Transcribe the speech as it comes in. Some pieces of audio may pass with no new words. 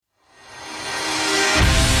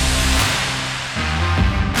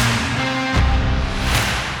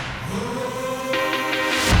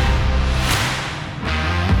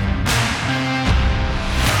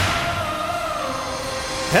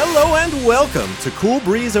Welcome to Cool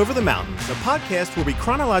Breeze Over the Mountains, a podcast where we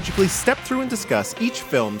chronologically step through and discuss each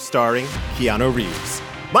film starring Keanu Reeves.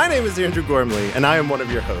 My name is Andrew Gormley, and I am one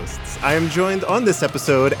of your hosts. I am joined on this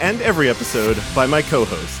episode and every episode by my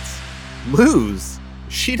co-hosts. Lose?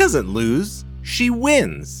 She doesn't lose. She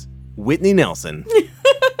wins. Whitney Nelson.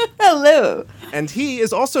 Hello. And he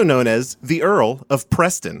is also known as the Earl of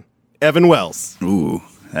Preston, Evan Wells. Ooh,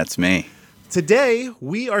 that's me. Today,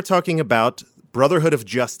 we are talking about Brotherhood of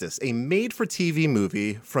Justice, a made-for-TV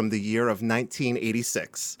movie from the year of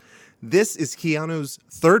 1986. This is Keanu's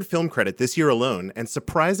third film credit this year alone, and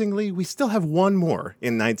surprisingly, we still have one more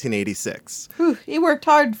in 1986. Whew, he worked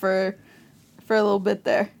hard for a little bit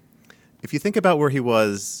there. If you think about where he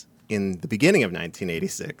was in the beginning of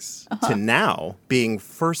 1986 to now being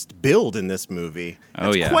first billed in this movie,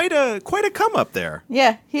 that's quite a come up there.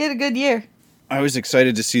 Yeah, he had a good year. I was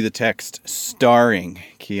excited to see the text starring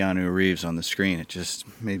Keanu Reeves on the screen. It just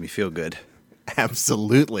made me feel good.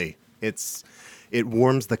 Absolutely. It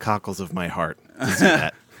warms the cockles of my heart to see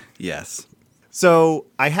that. Yes. So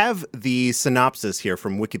I have the synopsis here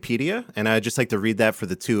from Wikipedia, and I'd just like to read that for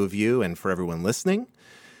the two of you and for everyone listening.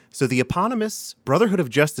 So the eponymous Brotherhood of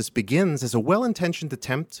Justice begins as a well-intentioned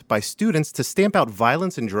attempt by students to stamp out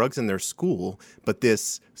violence and drugs in their school, but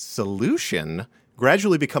this solution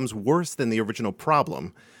gradually becomes worse than the original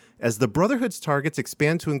problem. As the Brotherhood's targets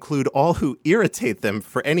expand to include all who irritate them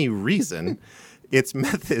for any reason, its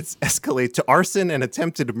methods escalate to arson and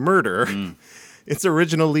attempted murder. Its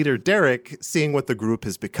original leader, Derek, seeing what the group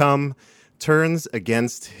has become, turns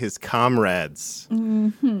against his comrades.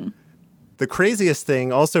 Mm-hmm. The craziest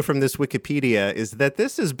thing, also from this Wikipedia, is that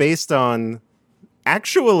this is based on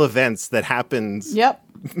actual events that happened. Yep.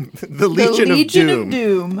 The Legion of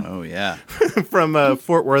Doom. Oh, yeah. From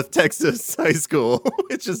Fort Worth, Texas high school,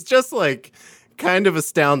 which is just like kind of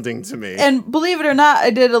astounding to me. And believe it or not,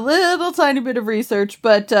 I did a little tiny bit of research,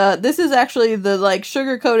 but this is actually the like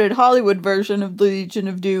sugar-coated Hollywood version of the Legion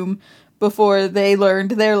of Doom. Before they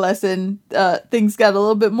learned their lesson, things got a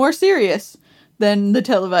little bit more serious than the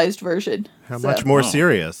televised version. How much more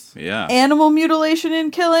serious? Yeah. Animal mutilation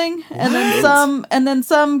and killing, and then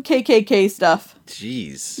some KKK stuff.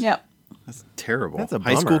 Jeez. Yep. That's terrible. That's a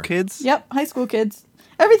High school bummer. kids? Yep, high school kids.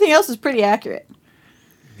 Everything else is pretty accurate.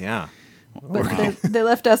 Yeah. But they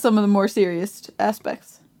left out some of the more serious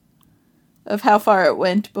aspects of how far it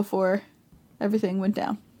went before everything went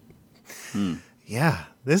down. Yeah.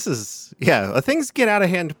 Things get out of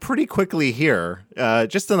hand pretty quickly here.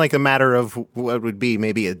 Just in like a matter of what would be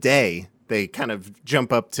maybe a day, they kind of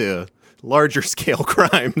jump up to larger scale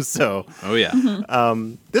crimes. So, Oh, yeah.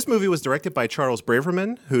 this movie was directed by Charles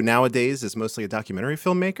Braverman, who nowadays is mostly a documentary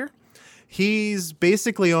filmmaker. He's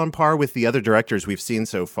basically on par with the other directors we've seen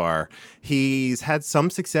so far. He's had some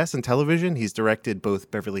success in television. He's directed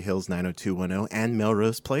both Beverly Hills 90210 and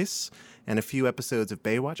Melrose Place, and a few episodes of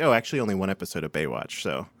Baywatch. Oh, actually only one episode of Baywatch,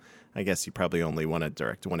 so I guess you probably only want to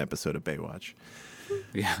direct one episode of Baywatch.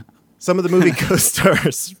 Yeah. Some of the movie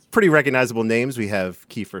co-stars, pretty recognizable names. We have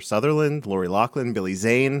Kiefer Sutherland, Lori Loughlin, Billy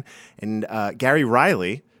Zane, and Gary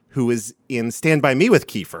Riley, who is in Stand By Me with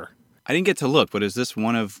Kiefer. I didn't get to look, but is this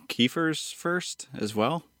one of Kiefer's first as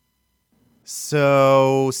well?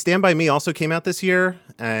 So Stand By Me also came out this year,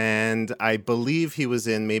 and I believe he was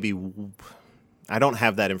in maybe... I don't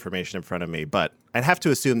have that information in front of me, but I'd have to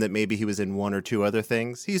assume that maybe he was in one or two other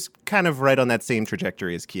things. He's kind of right on that same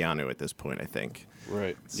trajectory as Keanu at this point, I think.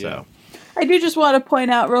 Right. So, I do just want to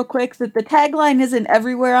point out real quick that the tagline isn't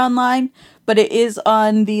everywhere online, but it is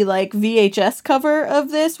on the like VHS cover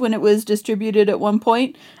of this when it was distributed at one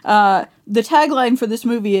point. The tagline for this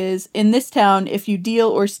movie is, "In this town, if you deal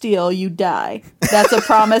or steal, you die." That's a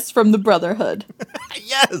promise from the Brotherhood.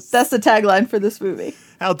 Yes! That's the tagline for this movie.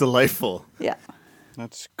 How delightful. Yeah.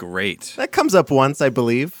 That's great. That comes up once, I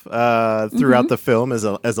believe, throughout the film as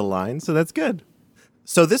a line, so that's good.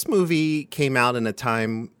 So this movie came out in a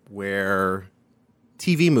time where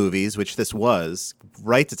TV movies, which this was,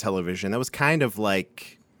 right to television, that was kind of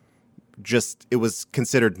like it was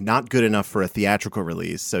considered not good enough for a theatrical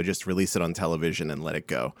release, so just release it on television and let it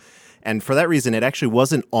go. And for that reason, it actually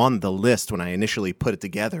wasn't on the list when I initially put it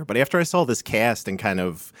together. But after I saw this cast and kind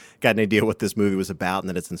of got an idea what this movie was about and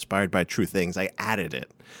that it's inspired by true things, I added it.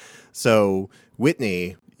 So,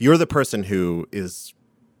 Whitney, you're the person who is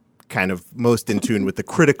kind of most in tune with the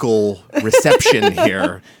critical reception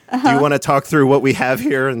here. Do you want to talk through what we have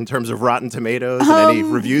here in terms of Rotten Tomatoes and any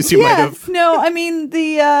reviews you might have? No, I mean,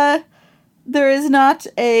 there is not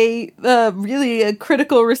really a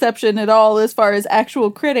critical reception at all as far as actual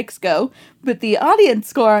critics go, but the audience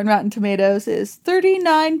score on Rotten Tomatoes is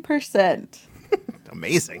 39%.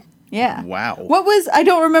 Amazing. Yeah. Wow. I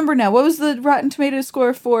don't remember now. What was the Rotten Tomatoes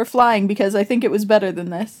score for Flying? Because I think it was better than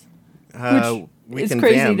this. We Which is can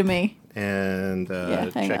crazy vamp to me. and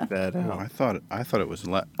hang check on. that Oh, out. I thought it was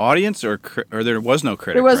audience or there was no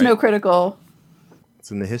critic. There was no right? critical. It's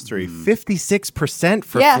in the history. 56%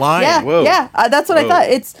 for Yeah, Flying. yeah, Whoa. yeah. That's what I Whoa. thought.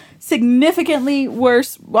 It's significantly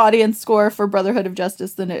worse audience score for Brotherhood of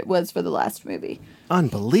Justice than it was for the last movie.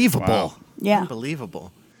 Unbelievable. Wow. Yeah.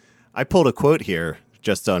 Unbelievable. I pulled a quote here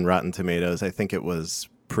just on Rotten Tomatoes. I think it was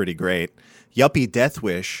pretty great. Yuppie death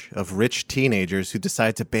wish of rich teenagers who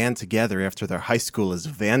decide to band together after their high school is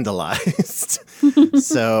vandalized.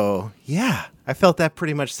 So, yeah, I felt that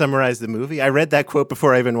pretty much summarized the movie. I read that quote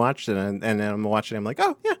before I even watched it, and I'm watching it. I'm like,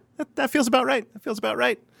 oh, yeah, that feels about right. That feels about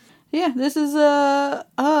right. Yeah, this is a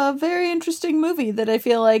very interesting movie that I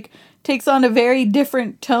feel like takes on a very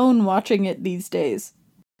different tone watching it these days.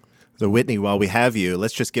 So, Whitney, while we have you,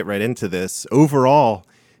 let's just get right into this. Overall,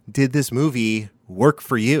 did this movie work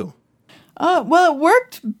for you? Well, it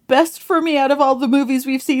worked best for me out of all the movies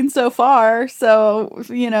we've seen so far. So,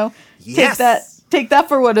 Yes! take that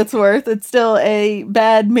for what it's worth. It's still a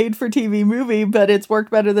bad made-for-TV movie, but it's worked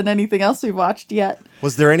better than anything else we've watched yet.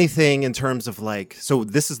 Was there anything in terms of so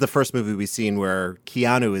this is the first movie we've seen where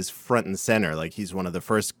Keanu is front and center. Like he's one of the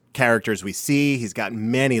first characters we see. He's got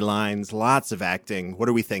many lines, lots of acting. What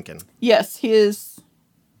are we thinking? Yes, he is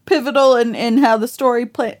pivotal in how the story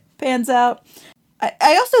pans out.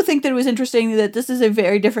 I also think that it was interesting that this is a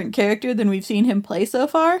very different character than we've seen him play so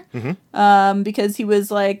far. Mm-hmm. Because he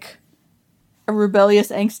was like a rebellious,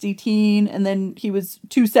 angsty teen, and then he was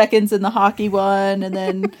 2 seconds in the hockey one, and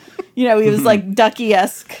then, he was like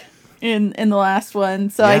Ducky-esque in the last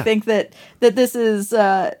one. So Yeah. I think that this is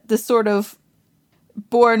this sort of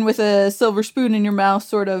born with a silver spoon in your mouth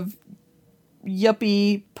sort of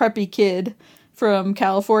yuppie, preppy kid from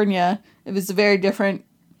California. It was a very different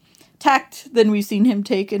tact than we've seen him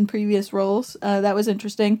take in previous roles. That was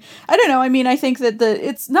interesting. I don't know. I mean, I think that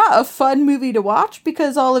it's not a fun movie to watch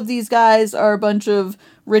because all of these guys are a bunch of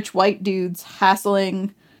rich white dudes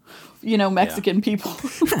hassling, Mexican people.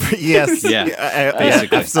 Yes. Yeah.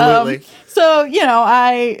 Basically. Absolutely. So,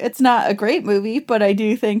 it's not a great movie, but I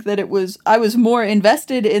do think that I was more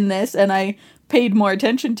invested in this and I paid more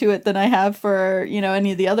attention to it than I have for,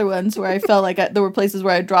 any of the other ones where I felt like there were places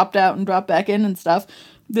where I dropped out and dropped back in and stuff.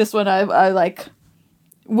 This one, I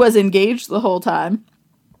was engaged the whole time.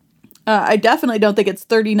 I definitely don't think it's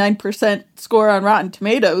 39% score on Rotten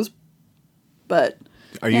Tomatoes, but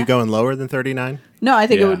Are you going lower than 39? no, I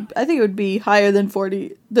think Yeah. it would be higher than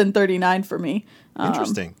 39 for me.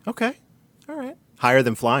 Interesting. Okay. All right. Higher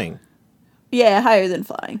than Flying. Yeah, higher than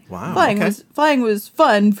Flying. Wow, Flying okay. Flying was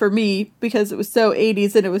fun for me because it was so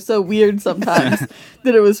 80s and it was so weird sometimes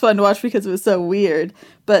that it was fun to watch because it was so weird.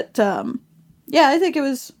 But yeah, I think it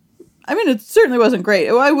was. I mean, it certainly wasn't great.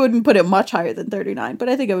 I wouldn't put it much higher than 39, but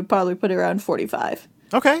I think I would probably put it around 45.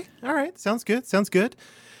 Okay. All right. Sounds good. Sounds good.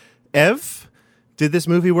 Ev, did this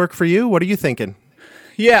movie work for you? What are you thinking?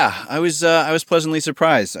 Yeah, I was pleasantly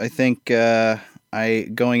surprised. I think I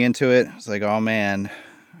going into it, I was like, oh man,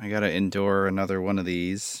 I gotta endure another one of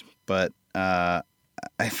these. But I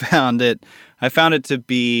found it to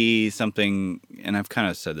be something, and I've kind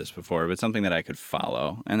of said this before, but something that I could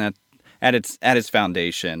follow, and that at its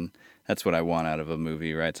foundation, that's what I want out of a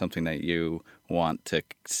movie, right? Something that you want to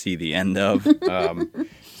see the end of.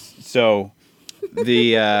 So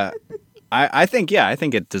the I think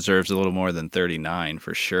it deserves a little more than 39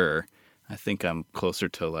 for sure. I think I'm closer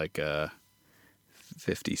to like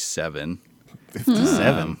 57.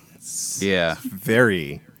 57. Yeah.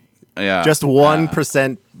 Very. Yeah. Just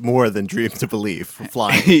 1% more than Dream to Believe for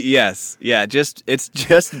Flying. Yes. Yeah. It's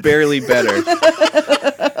just barely better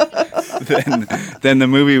than the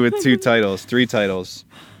movie with 3 titles.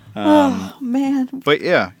 Oh man. But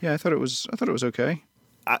yeah. I thought it was okay.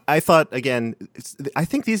 I thought, again, I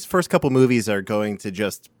think these first couple movies are going to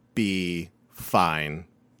just be fine.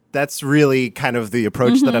 That's really kind of the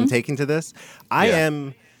approach that I'm taking to this.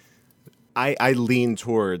 I lean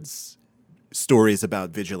towards stories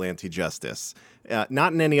about vigilante justice.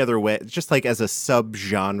 Not in any other way, just like as a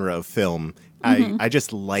sub-genre of film. I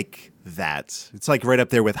just like that. It's like right up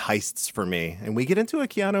there with heists for me. And we get into a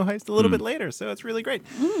Keanu heist a little bit later, so it's really great.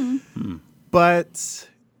 But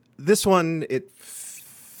this one, it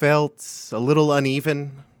felt a little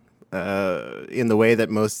uneven in the way that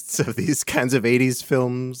most of these kinds of 80s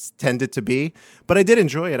films tended to be. But I did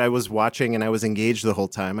enjoy it. I was watching and I was engaged the whole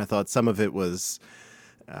time. I thought some of it was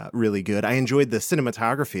really good. I enjoyed the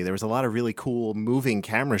cinematography. There was a lot of really cool moving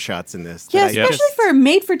camera shots in this. Yeah, that I especially for a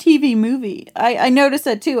made-for-TV movie. I noticed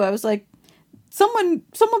that too. I was like, someone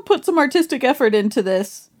put some artistic effort into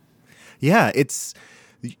this. Yeah, it's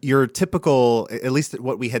your typical, at least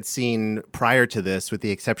what we had seen prior to this, with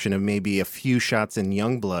the exception of maybe a few shots in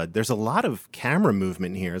Youngblood. There's a lot of camera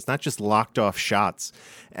movement here. It's not just locked off shots.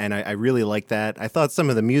 And I really like that. I thought some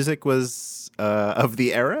of the music was of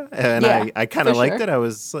the era, and Yeah, I kind of for liked sure. it. I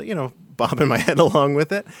was, bobbing my head along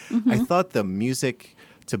with it. I thought the music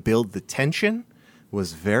to build the tension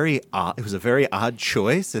was very odd. It was a very odd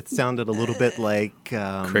choice. It sounded a little bit like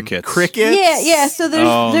Crickets. Crickets. Yeah. So there's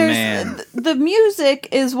Oh, there's man. the music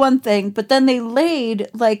is one thing, but then they laid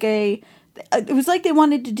like it was like they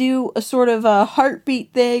wanted to do a sort of a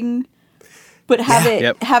heartbeat thing, but have Yeah. it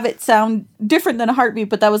Yep. have it sound different than a heartbeat.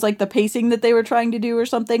 But that was like the pacing that they were trying to do, or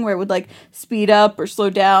something, where it would like speed up or slow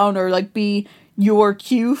down, or like be your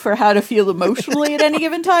cue for how to feel emotionally at any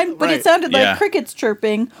given time. But Right. it sounded like Yeah. crickets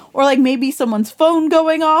chirping, or like maybe someone's phone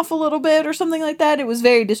going off a little bit or something like that. It was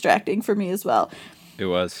very distracting for me as well. It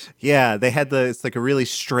was. Yeah, they had it's like a really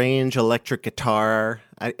strange electric guitar.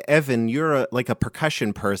 Evan, you're like a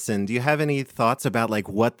percussion person. Do you have any thoughts about like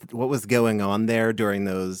what was going on there during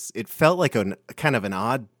those? It felt like a kind of an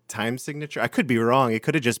odd time signature. I could be wrong. It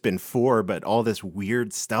could have just been 4, but all this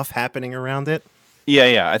weird stuff happening around it.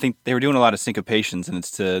 Yeah. I think they were doing a lot of syncopations, and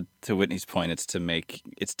it's to Whitney's point. It's to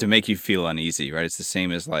make you feel uneasy, right? It's the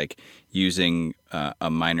same as like using a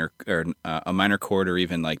minor chord, or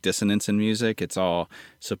even like dissonance in music. It's all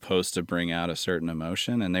supposed to bring out a certain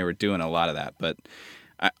emotion, and they were doing a lot of that. But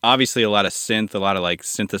obviously, a lot of synth, a lot of like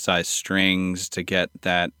synthesized strings to get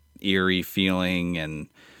that eerie feeling. And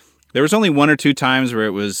there was only 1 or 2 times where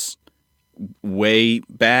it was way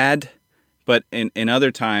bad, but in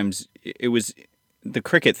other times it was. The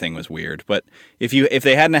cricket thing was weird, but if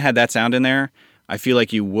they hadn't had that sound in there, I feel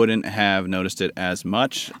like you wouldn't have noticed it as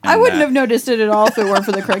much. I wouldn't have noticed it at all if it weren't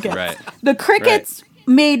for the crickets. Right. The crickets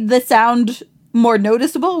made the sound more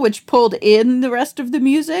noticeable, which pulled in the rest of the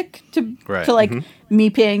music to Right. like me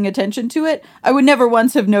paying attention to it. I would never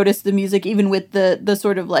once have noticed the music, even with the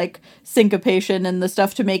sort of like syncopation and the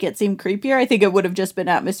stuff to make it seem creepier. I think it would have just been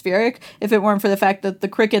atmospheric if it weren't for the fact that the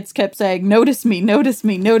crickets kept saying, "Notice me, notice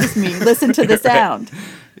me, notice me, listen to the sound."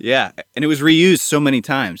 Yeah, and it was reused so many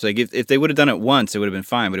times. Like if they would have done it once, it would have been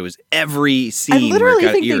fine. But it was every I scene where it literally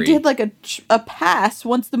got think eerie. they did like a pass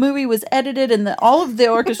once the movie was edited and all of the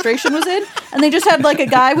orchestration was in, and they just had like a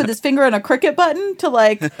guy with his finger on a cricket button to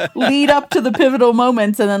like lead up to the pivotal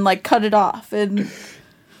moments and then like cut it off. And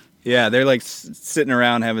Yeah, they're like sitting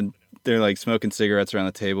around they're like smoking cigarettes around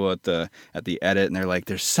the table at the edit, and they're like,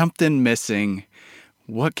 "There's something missing.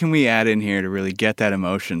 What can we add in here to really get that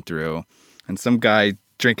emotion through?" And some guy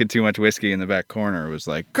drinking too much whiskey in the back corner was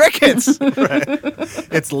like, "Crickets!"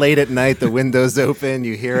 It's late at night. The window's open.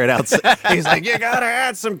 You hear it outside. He's like, "You gotta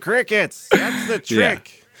add some crickets. That's the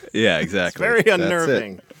trick." Yeah, exactly. very That's it.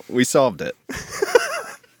 unnerving. We solved it.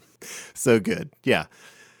 So good. Yeah.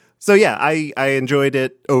 So yeah, I enjoyed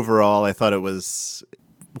it overall. I thought it was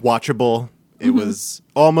watchable. It was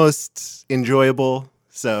almost enjoyable.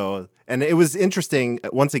 So, and it was interesting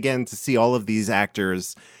once again to see all of these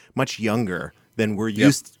actors much younger than we're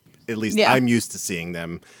used, at least Yeah. I'm used to seeing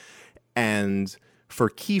them. And for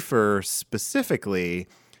Kiefer specifically,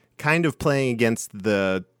 kind of playing against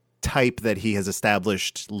the type that he has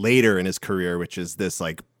established later in his career, which is this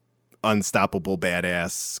like unstoppable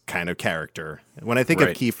badass kind of character. When I think Right.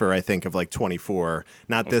 of Kiefer, I think of like 24,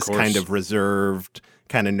 not this course. kind of reserved,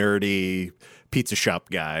 kind of nerdy pizza shop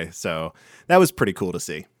guy. So that was pretty cool to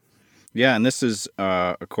see. Yeah, and this is,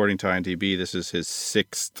 according to IMDb, this is his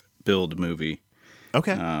 6th build movie.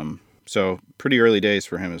 Okay. So pretty early days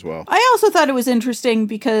for him as well. I also thought it was interesting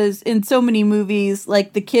because in so many movies,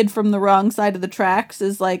 like the kid from the wrong side of the tracks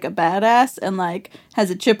is like a badass and like has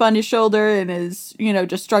a chip on his shoulder and is,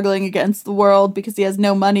 just struggling against the world because he has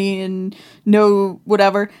no money and no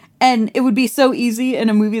whatever. And it would be so easy in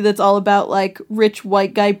a movie that's all about like rich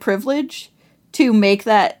white guy privilege to make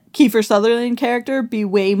that Kiefer Sutherland character be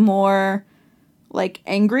way more like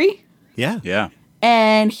angry. yeah. Yeah.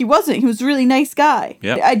 And he wasn't. He was a really nice guy.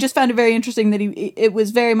 Yeah. I just found it very interesting that it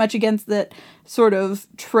was very much against that sort of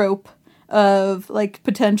trope of like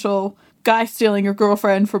potential guy stealing your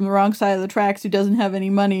girlfriend from the wrong side of the tracks who doesn't have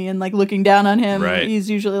any money and like looking down on him. Right. He's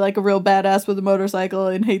usually like a real badass with a motorcycle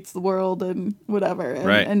and hates the world and whatever. And,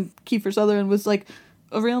 Right. and Kiefer Sutherland was like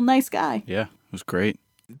a real nice guy. Yeah, it was great.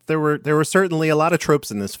 There were certainly a lot of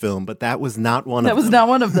tropes in this film, but that was not one That of was them. not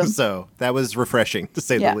one of them. So that was refreshing, to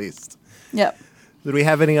say Yeah. the least. Yep. Did we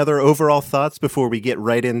have any other overall thoughts before we get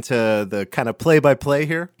right into the kind of play-by-play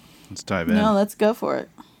here? Let's dive in. No, let's go for it.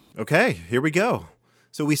 Okay, here we go.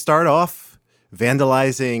 So we start off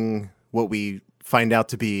vandalizing what we find out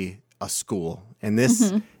to be a school. And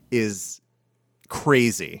this is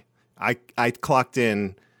crazy. I clocked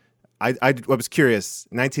in. I was curious.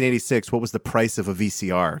 1986. What was the price of a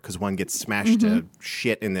VCR? Because one gets smashed to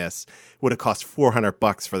shit in this. Would have cost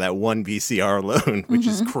 $400 for that one VCR alone, which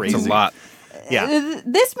is crazy. It's a lot. Yeah.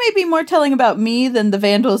 This may be more telling about me than the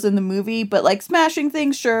vandals in the movie, but like smashing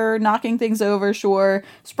things, sure. Knocking things over, sure.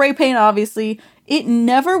 Spray paint, obviously. It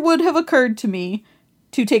never would have occurred to me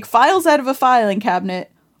to take files out of a filing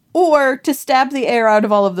cabinet or to stab the air out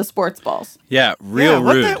of all of the sports balls. Yeah, real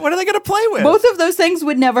rude. What are they going to play with? Both of those things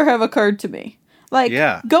would never have occurred to me. Like,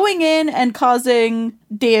 going in and causing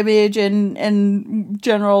damage and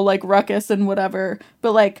general, like, ruckus and whatever.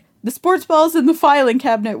 But, like, the sports balls in the filing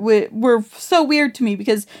cabinet were so weird to me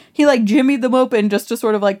because he, like, jimmied them open just to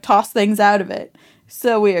sort of, like, toss things out of it.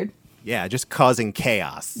 So weird. Yeah, just causing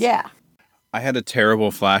chaos. Yeah. I had a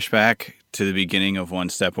terrible flashback to the beginning of One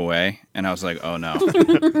Step Away, and I was like, oh no.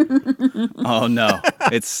 Oh no.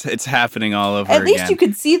 It's happening all over again. At least you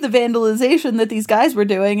could see the vandalization that these guys were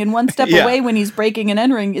doing, and One Step Away when he's breaking and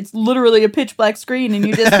entering, it's literally a pitch black screen, and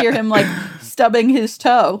you just hear him, like, stubbing his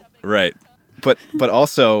toe. Right. But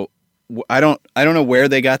also, I don't know where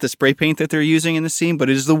they got the spray paint that they're using in the scene, but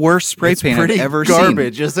it is the worst spray paint I've ever seen.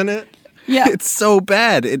 Garbage, isn't it? Yeah. It's so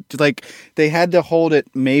bad. It like they had to hold it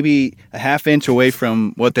maybe a half inch away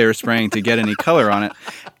from what they were spraying to get any color on it.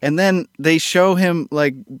 And then they show him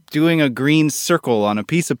like doing a green circle on a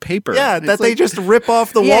piece of paper. Yeah, that they just rip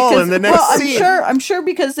off the wall in the next scene. I'm sure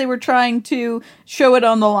because they were trying to show it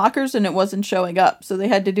on the lockers and it wasn't showing up. So they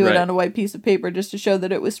had to do it on a white piece of paper just to show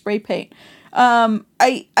that it was spray paint.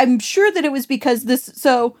 I'm sure that it was because this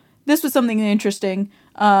was something interesting.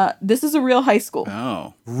 This is a real high school.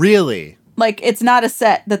 Oh. Really? Like, it's not a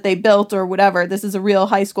set that they built or whatever. This is a real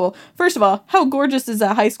high school. First of all, how gorgeous is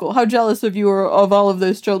that high school? How jealous of you are of all of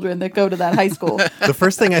those children that go to that high school. The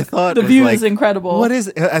first thing I thought the was view like, is incredible. What is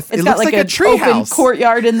it? It's It got looks like a an tree open house.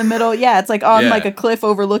 courtyard in the middle. Yeah, it's like on like a cliff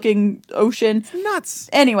overlooking ocean. Nuts.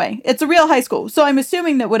 Anyway, it's a real high school. So I'm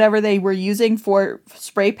assuming that whatever they were using for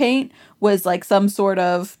spray paint was like some sort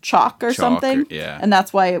of chalk or something. And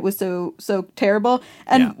that's why it was so terrible.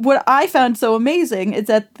 And what I found so amazing is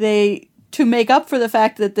that to make up for the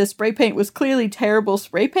fact that this spray paint was clearly terrible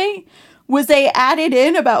spray paint, was they added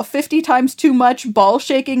in about 50 times too much ball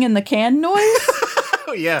shaking in the can noise.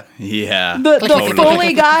 Oh, yeah. Yeah. The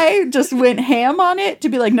Foley guy just went ham on it to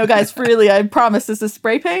be like, no, guys, really, I promise this is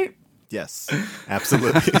spray paint. Yes,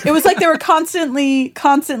 absolutely. It was like they were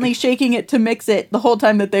constantly shaking it to mix it the whole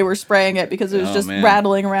time that they were spraying it because it was just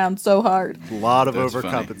rattling around so hard. A lot of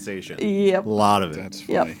overcompensation. Yep. A lot of it. That's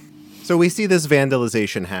funny. Yep. So we see this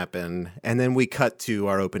vandalization happen, and then we cut to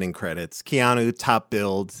our opening credits. Keanu, top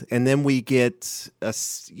build, and then we get a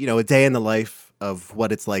day in the life of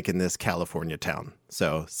what it's like in this California town.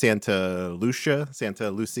 So Santa Lucia,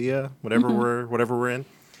 whatever we're in.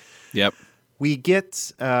 Yep. We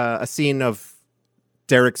get a scene of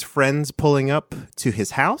Derek's friends pulling up to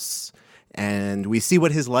his house, and we see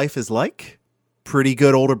what his life is like. Pretty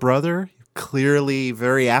good older brother, clearly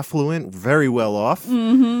very affluent, very well off.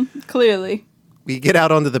 Mm-hmm. Clearly. We get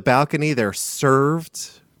out onto the balcony. They're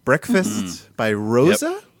served breakfast by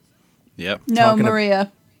Rosa. Yep. No,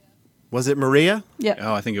 Maria. Was it Maria? Yep.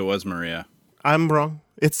 Oh, I think it was Maria. I'm wrong.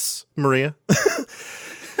 It's Maria.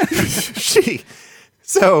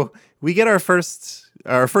 So we get our first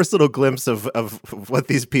little glimpse of what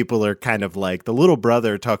these people are kind of like. The little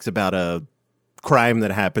brother talks about a crime that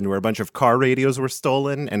happened where a bunch of car radios were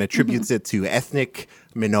stolen and attributes it to ethnic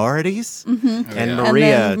minorities. Mm-hmm. And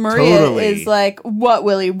Maria totally is like, what,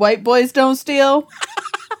 Willie? White boys don't steal?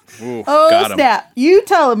 Ooh, oh, snap. You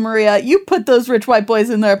tell him, Maria. You put those rich white boys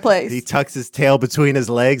in their place. He tucks his tail between his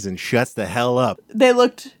legs and shuts the hell up. They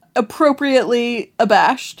looked appropriately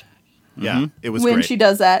abashed. Yeah, it was when great. She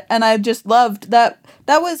does that. And I just loved that.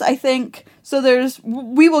 That was, I think, so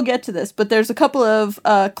we will get to this, but there's a couple of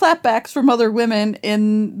clapbacks from other women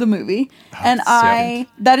in the movie. And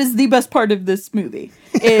that is the best part of this movie,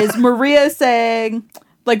 is Maria saying,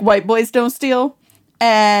 like, white boys don't steal.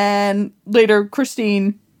 And later,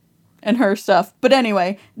 Christine and her stuff. But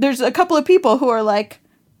anyway, there's a couple of people who are like,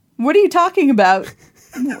 what are you talking about?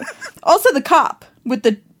 Also the cop with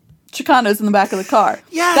the Chicanos in the back of the car.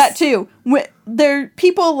 Yes! That too.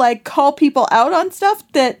 People like call people out on stuff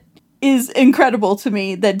that is incredible to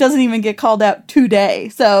me that doesn't even get called out today.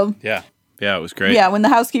 So yeah, it was great. Yeah, when the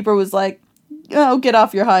housekeeper was like, "Oh, get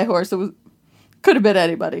off your high horse," could have been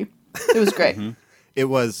anybody. It was great. Mm-hmm. It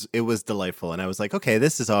was delightful, and I was like, okay,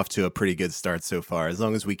 this is off to a pretty good start so far. As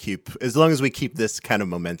long as we keep this kind of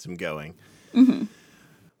momentum going. Mm-hmm.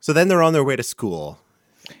 So then they're on their way to school,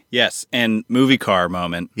 Yes, and movie car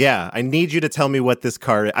moment. Yeah, I need you to tell me what this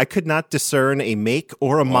car. I could not discern a make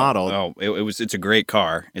or a model. Oh, it's a great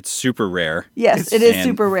car. It's super rare. Yes, it is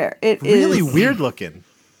super rare. It Really is weird looking.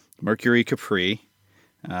 Mercury Capri.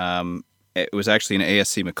 It was actually an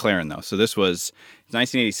ASC McLaren, though. So this was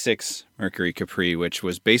 1986 Mercury Capri, which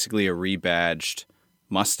was basically a rebadged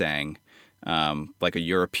Mustang, like a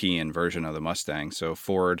European version of the Mustang. So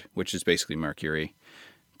Ford, which is basically Mercury,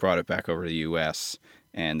 brought it back over to the U.S.,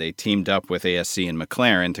 and they teamed up with ASC and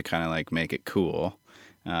McLaren to kind of like make it cool.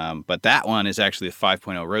 But that one is actually a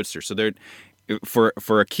 5.0 Roadster. So they're for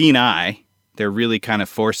a keen eye, they're really kind of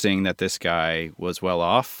forcing that this guy was well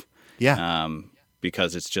off. Yeah.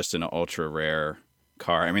 Because it's just an ultra rare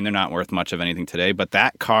car. I mean, they're not worth much of anything today, but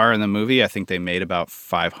that car in the movie, I think they made about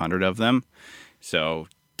 500 of them. So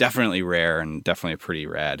definitely rare and definitely a pretty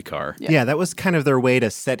rad car. Yeah, that was kind of their way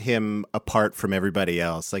to set him apart from everybody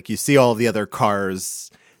else. Like you see all the other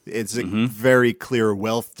cars, it's a very clear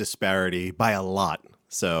wealth disparity by a lot.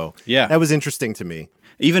 So yeah, that was interesting to me.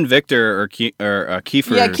 Even Victor or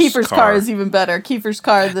Kiefer's Kiefer's car is even better. Kiefer's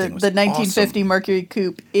car, the 1950 awesome. Mercury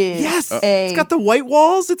Coupe, is it's got the white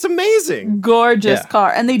walls. It's amazing. Gorgeous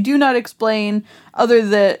car. And they do not explain, other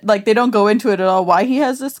than, like, they don't go into it at all why he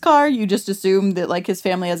has this car. You just assume that, like, his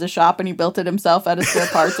family has a shop and he built it himself out of spare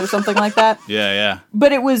parts or something like that. Yeah.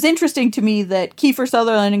 But it was interesting to me that Kiefer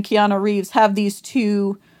Sutherland and Keanu Reeves have these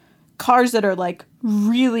two cars that are, like,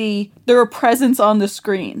 really, they're a presence on the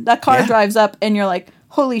screen. That car drives up and you're like,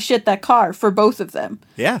 holy shit, that car, for both of them.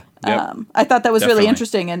 Yeah. Yep. I thought that was Definitely. really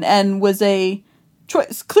interesting and was a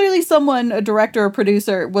choice. Clearly someone, a director or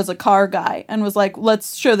producer, was a car guy and was like,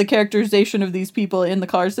 let's show the characterization of these people in the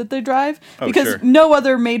cars that they drive. Because no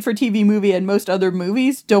other made-for-TV movie and most other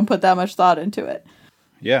movies don't put that much thought into it.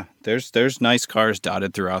 Yeah, there's nice cars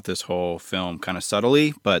dotted throughout this whole film, kind of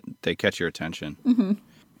subtly, but they catch your attention. Mm-hmm.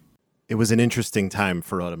 It was an interesting time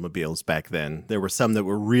for automobiles back then. There were some that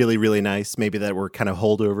were really, really nice, maybe that were kind of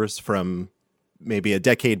holdovers from maybe a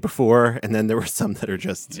decade before, and then there were some that are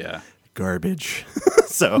just garbage.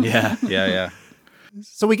 So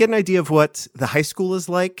So we get an idea of what the high school is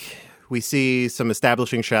like. We see some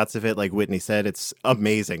establishing shots of it, like Whitney said. It's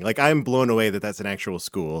amazing. Like, I'm blown away that that's an actual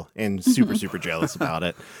school and super, super jealous about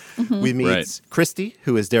it. We meet Christy,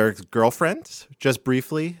 who is Derek's girlfriend, just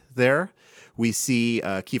briefly there. We see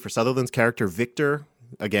Kiefer Sutherland's character, Victor.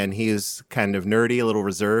 Again, he is kind of nerdy, a little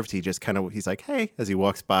reserved. He's like, hey, as he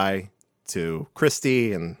walks by to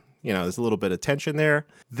Christy, and, you know, there's a little bit of tension there.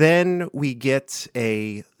 Then we get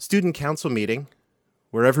a student council meeting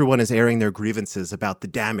where everyone is airing their grievances about the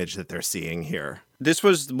damage that they're seeing here. This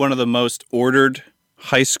was one of the most ordered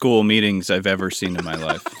high school meetings I've ever seen in my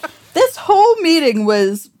life. This whole meeting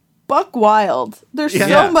was buck wild. There's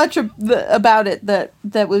so much about it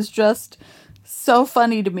that was just so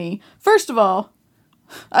funny to me. First of all,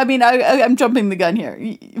 I mean, I'm jumping the gun here.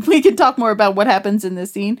 We can talk more about what happens in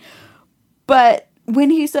this scene. But when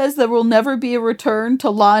he says there will never be a return to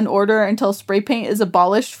law and order until spray paint is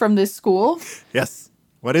abolished from this school. Yes.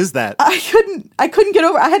 What is that? I couldn't get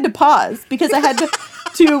over. I had to pause because I had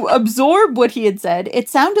to absorb what he had said. It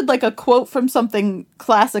sounded like a quote from something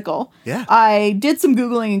classical. Yeah. I did some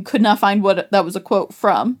Googling and could not find what that was a quote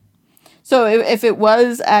from. So if it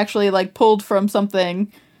was actually like pulled from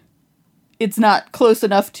something, it's not close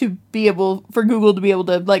enough to be able for Google to be able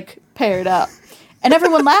to like pair it up. And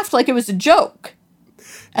everyone laughed like it was a joke.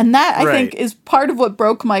 And that, I think, is part of what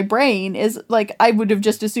broke my brain, is, like, I would have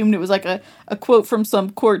just assumed it was, like, a quote from some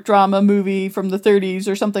court drama movie from the 30s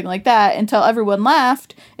or something like that, until everyone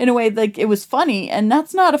laughed in a way, like, it was funny. And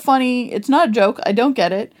that's not it's not a joke. I don't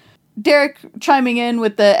get it. Derek chiming in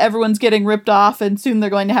with everyone's getting ripped off and soon they're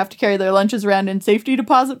going to have to carry their lunches around in safety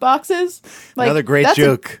deposit boxes. Like, another great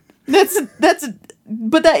joke.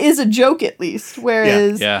 But that is a joke, at least.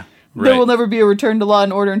 Whereas... Yeah. Right. There will never be a return to law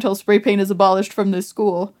and order until spray paint is abolished from this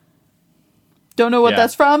school. Don't know what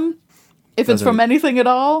that's from. If it's from anything at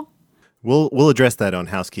all. We'll address that on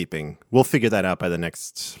housekeeping. We'll figure that out by the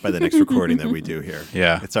next recording that we do here.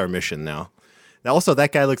 Yeah. It's our mission now. Also,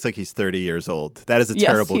 that guy looks like he's 30 years old. That is a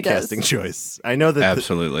terrible casting choice. I know that.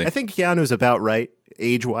 Absolutely. I think Keanu's about right,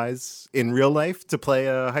 age-wise, in real life to play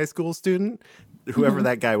a high school student. Whoever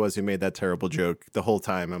that guy was who made that terrible joke, the whole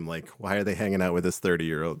time I'm like, why are they hanging out with this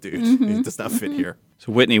 30-year-old dude? He does not fit here.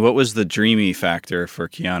 So, Whitney, what was the dreamy factor for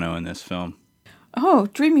Keanu in this film? Oh,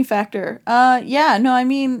 dreamy factor. I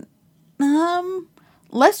mean,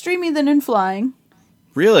 less dreamy than in Flying.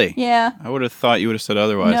 Really? Yeah. I would have thought you would have said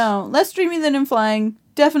otherwise. No, less dreamy than in Flying.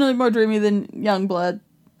 Definitely more dreamy than Youngblood.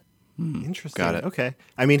 Interesting. got it. Okay.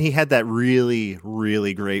 I mean, he had that really,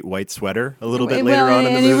 really great white sweater a little bit later Well, on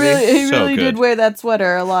in the and movie. he So really did good. wear that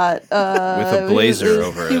sweater a lot. With a blazer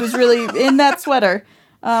over He it. was really in that sweater.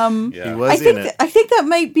 He Yeah. was in it. I think that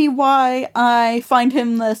might be why I find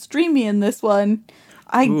him less dreamy in this one.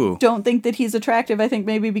 I Ooh. don't think that he's attractive. I think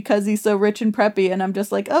maybe because he's so rich and preppy, and I'm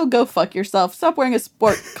just like, oh, go fuck yourself. Stop wearing a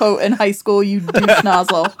sport coat in high school, you douche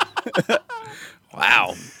nozzle.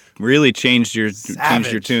 Wow. Really changed your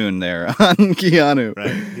Savage. tune there on Keanu.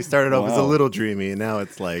 Right. He started off as a Wow. little dreamy, and now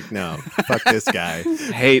it's like, no, fuck this guy.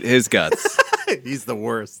 Hate his guts. He's the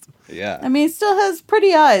worst. Yeah. I mean, he still has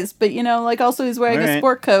pretty eyes, but like also he's wearing a Alright.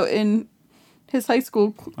 sport coat in his high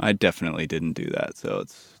school. I definitely didn't do that, so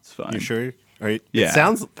it's fine. You sure? Are you, Yeah, It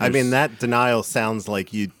sounds. I mean, there's- that denial sounds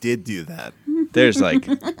like you did do that. There's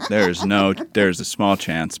a small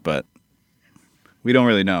chance, but we don't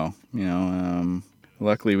really know.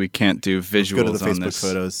 Luckily we can't do visuals Go to the on Facebook this.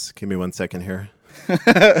 photos. Give me 1 second here.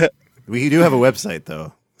 We do have a website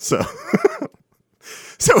though, so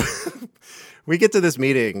we get to this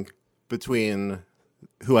meeting between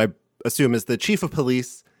who I assume is the chief of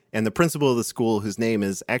police and the principal of the school, whose name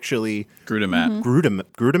is actually Grudamat.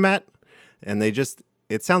 Grudamat, and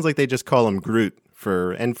it sounds like they just call him Groot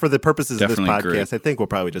for the purposes Definitely of this podcast. Groot. I think we'll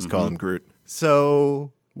probably just call him Groot.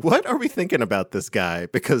 So, what are we thinking about this guy?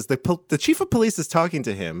 Because the chief of police is talking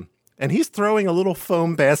to him, and he's throwing a little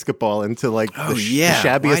foam basketball into like the yeah. Why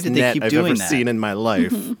shabbiest did they net keep I've doing ever that? seen in my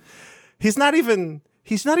life. He's not even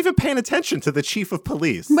paying attention to the chief of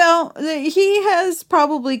police. Well, he has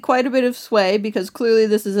probably quite a bit of sway because clearly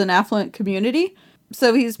this is an affluent community.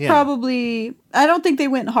 So he's probably... I don't think they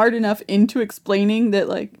went hard enough into explaining that,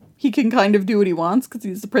 like, he can kind of do what he wants because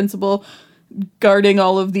he's the principal guarding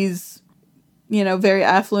all of these, very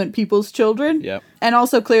affluent people's children. Yep. And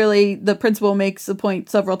also, clearly, the principal makes the point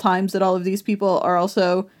several times that all of these people are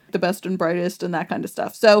also the best and brightest and that kind of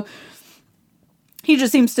stuff. So... he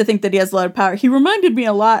just seems to think that he has a lot of power. He reminded me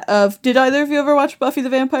a lot of... Did either of you ever watch Buffy the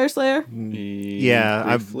Vampire Slayer? Yeah,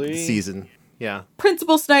 Briefly. season. Yeah.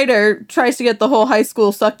 Principal Snyder tries to get the whole high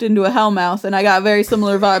school sucked into a hellmouth, and I got very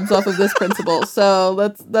similar vibes off of this principal.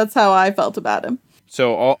 So that's how I felt about him.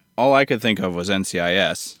 So all I could think of was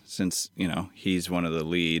NCIS, since he's one of the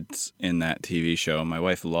leads in that TV show. My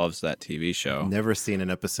wife loves that TV show. Never seen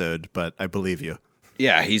an episode, but I believe you.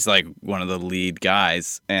 Yeah, he's like one of the lead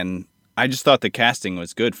guys, and I just thought the casting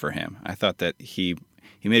was good for him. I thought that he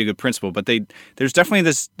made a good principal, but there's definitely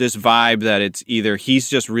this vibe that it's either he's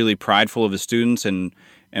just really prideful of his students and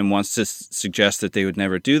wants to suggest that they would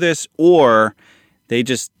never do this, or they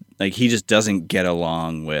just he just doesn't get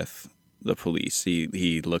along with the police.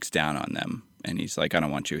 He looks down on them, and he's like, I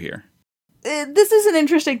don't want you here. This is an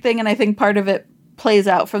interesting thing, and I think part of it plays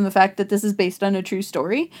out from the fact that this is based on a true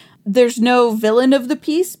story. There's no villain of the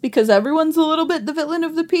piece because everyone's a little bit the villain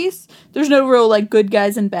of the piece. There's no real good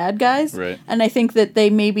guys and bad guys. Right. And I think that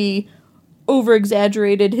they maybe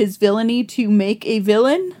over-exaggerated his villainy to make a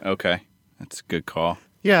villain. Okay, that's a good call.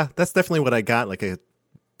 Yeah, that's definitely what I got.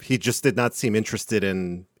 He just did not seem interested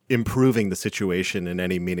in improving the situation in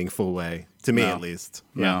any meaningful way, to me No. at least.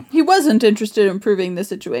 No. He wasn't interested in improving the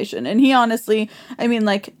situation. And he honestly,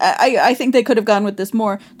 I think they could have gone with this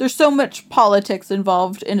more. There's so much politics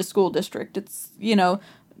involved in a school district. It's,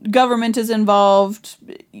 government is involved.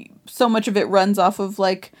 So much of it runs off of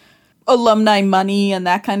alumni money and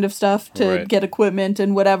that kind of stuff to Right. get equipment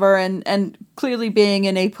and whatever. And clearly being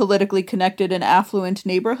in a politically connected and affluent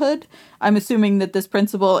neighborhood, I'm assuming that this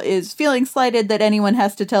principal is feeling slighted that anyone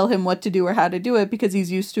has to tell him what to do or how to do it because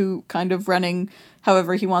he's used to kind of running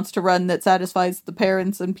however he wants to run that satisfies the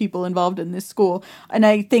parents and people involved in this school. And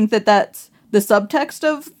I think that that's the subtext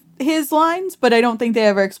of his lines, but I don't think they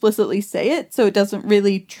ever explicitly say it, so it doesn't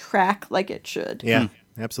really track like it should. Yeah,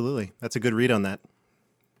 absolutely. That's a good read on that.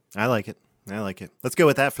 I like it. Let's go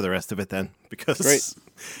with that for the rest of it then, because Great.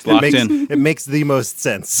 Locked in. it makes the most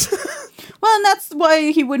sense. Well, and that's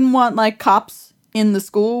why he wouldn't want cops in the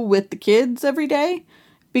school with the kids every day,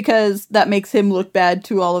 because that makes him look bad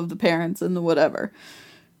to all of the parents and the whatever.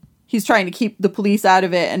 He's trying to keep the police out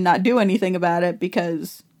of it and not do anything about it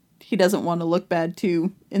because he doesn't want to look bad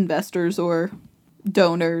to investors or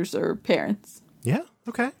donors or parents. Yeah,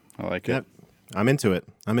 okay. I like it. Yep. I'm into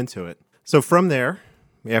it. So from there,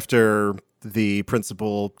 after the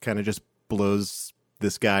principal kind of just blows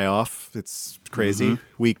this guy off, it's crazy.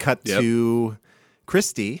 We cut to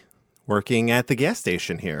Christy working at the gas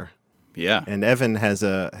station here. Yeah. And Evan has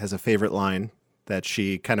a favorite line that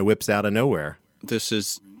she kind of whips out of nowhere. This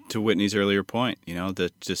is to Whitney's earlier point,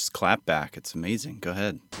 the just clap back. It's amazing. Go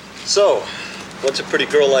ahead. So, what's a pretty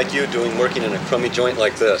girl like you doing working in a crummy joint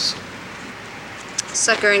like this?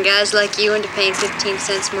 Suckering guys like you into paying 15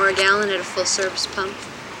 cents more a gallon at a full-service pump.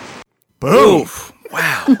 Boom! Oof.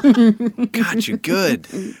 Wow. Got you good.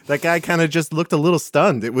 That guy kind of just looked a little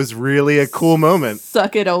stunned. It was really a cool moment.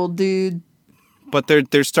 Suck it, old dude. But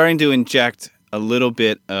they're starting to inject a little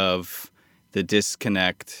bit of the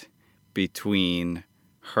disconnect between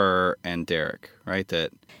her and Derek, right?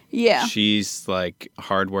 That Yeah. she's like a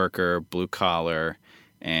hard worker, blue collar,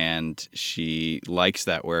 and she likes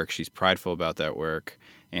that work. She's prideful about that work,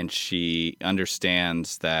 and she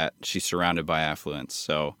understands that she's surrounded by affluence.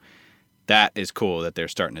 So that is cool that they're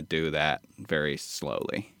starting to do that very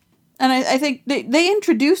slowly. And I think they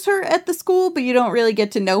introduce her at the school, but you don't really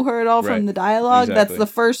get to know her at all Right. from the dialogue. Exactly. That's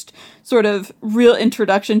the first sort of real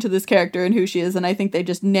introduction to this character and who she is, and I think they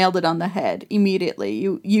just nailed it on the head immediately.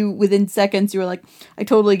 You within seconds, you were like, I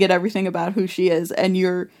totally get everything about who she is, and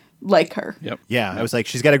you're like her. Yep. Yeah, I was like,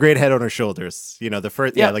 she's got a great head on her shoulders. You know, the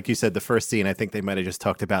first, Yep. yeah, like you said, the first scene, I think they might have just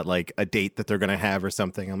talked about like a date that they're going to have or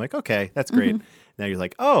something. I'm like, okay, that's great. Now you're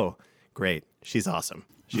like, oh, great. She's awesome.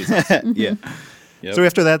 She's awesome. Yeah. Yep. So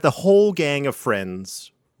after that, the whole gang of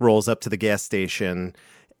friends rolls up to the gas station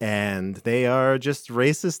and they are just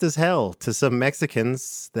racist as hell to some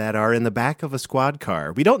Mexicans that are in the back of a squad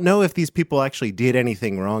car. We don't know if these people actually did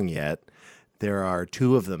anything wrong yet. There are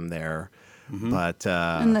two of them there. But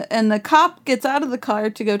And the cop gets out of the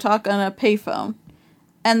car to go talk on a payphone.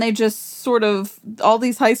 And they just sort of, all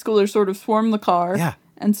these high schoolers sort of swarm the car Yeah.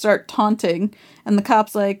 and start taunting. And the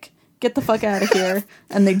cop's like, get the fuck out of here.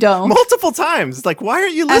 And they don't. multiple times, it's like, why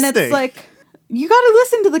aren't you listening? And it's like, you gotta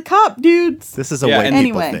listen to the cop, dudes. This is a Yeah, white and-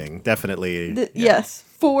 people Anyway. thing, definitely. Yes,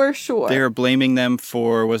 for sure. They were blaming them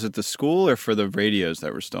for, was it the school or for the radios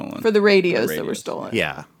that were stolen? For the radios that were radios. stolen.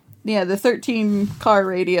 Yeah. Yeah, the 13 car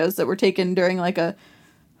radios that were taken during like a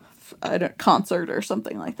concert or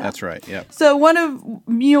something like that. That's right. Yep. So one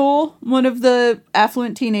of the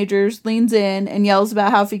affluent teenagers, leans in and yells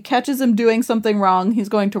about how if he catches him doing something wrong, he's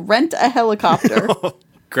going to rent a helicopter,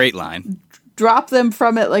 Great line. drop them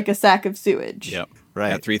from it like a sack of sewage. Yep.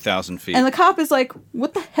 Right. At 3,000 feet. And the cop is like,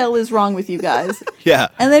 what the hell is wrong with you guys? yeah.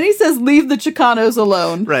 And then he says, leave the Chicanos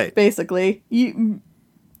alone. Right. Basically.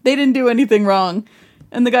 They didn't do anything wrong.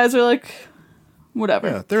 And the guys are like, whatever.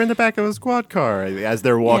 Yeah, they're in the back of a squad car as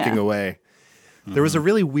they're walking Yeah. away. There was a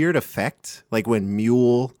really weird effect, like when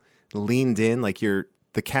Mule leaned in, like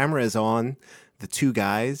the camera is on the two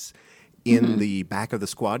guys in the back of the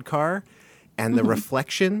squad car, and the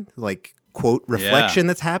reflection, like quote reflection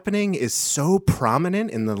that's happening, is so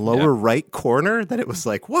prominent in the lower right corner that it was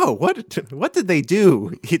like, whoa, what did they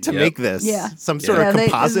do to make this? Yeah. Some sort of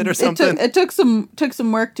composite or something. It took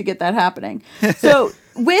some work to get that happening. So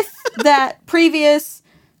with that previous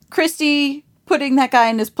Christy putting that guy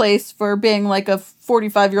in his place for being like a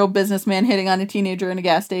 45-year-old businessman hitting on a teenager in a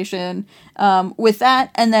gas station, with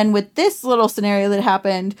that, and then with this little scenario that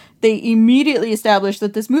happened, they immediately established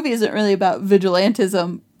that this movie isn't really about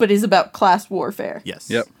vigilantism, but is about class warfare. Yes.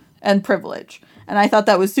 Yep. And privilege. And I thought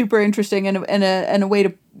that was super interesting and a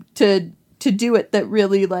way to do it that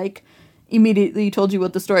really like immediately told you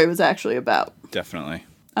what the story was actually about. Definitely.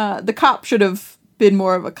 The cop should have been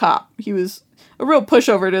more of a cop. He was a real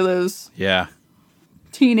pushover to those Yeah.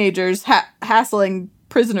 teenagers hassling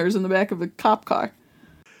prisoners in the back of a cop car.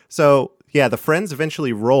 So, yeah, the friends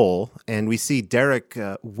eventually roll, and we see Derek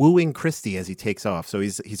wooing Christy as he takes off. So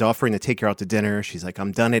he's offering to take her out to dinner. She's like,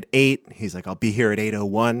 I'm done at 8. He's like, I'll be here at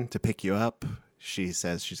 8:01 to pick you up. She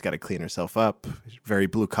says she's got to clean herself up. Very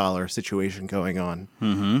blue-collar situation going on.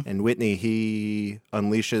 Mm-hmm. And Whitney, he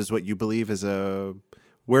unleashes what you believe is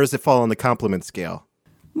where does it fall on the compliment scale?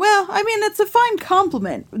 Well, I mean, it's a fine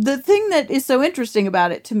compliment. The thing that is so interesting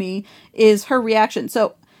about it to me is her reaction.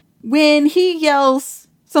 So when he yells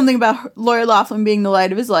something about Lori Loughlin being the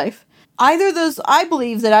light of his life, I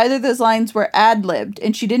believe that either those lines were ad-libbed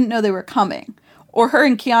and she didn't know they were coming, or her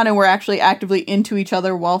and Keanu were actually actively into each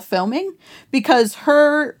other while filming, because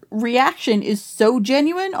her reaction is so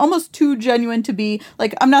genuine, almost too genuine to be,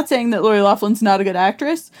 like, I'm not saying that Lori Loughlin's not a good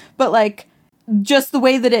actress, but, like, just the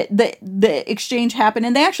way that the exchange happened,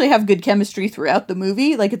 and they actually have good chemistry throughout the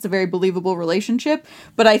movie, like, it's a very believable relationship,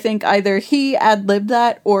 but I think either he ad-libbed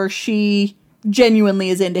that, or she genuinely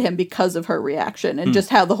is into him because of her reaction, and just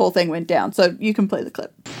how the whole thing went down. So you can play the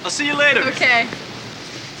clip. I'll see you later. Okay.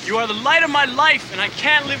 You are the light of my life, and I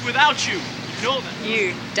can't live without you. You know that.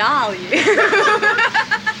 You doll, you.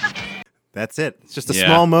 That's it. It's just a Yeah.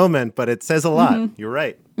 small moment, but it says a lot. You're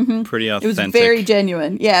right. Pretty It was authentic. very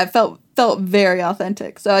genuine. Yeah, it felt very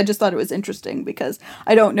authentic. So I just thought it was interesting because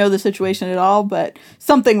I don't know the situation at all, but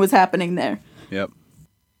something was happening there. Yep.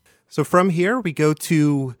 So from here, we go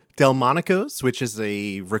to Delmonico's, which is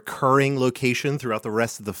a recurring location throughout the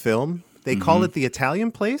rest of the film. They call it the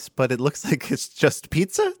Italian place, but it looks like it's just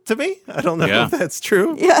pizza to me. I don't know Yeah. if that's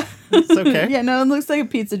true. Yeah. It's okay. Yeah, no, it looks like a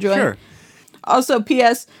pizza joint. Sure. Also,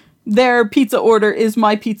 P.S. Their pizza order is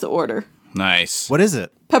my pizza order. Nice. What is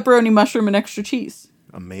it? Pepperoni, mushroom, and extra cheese.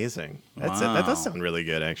 Amazing. That's it. That does sound really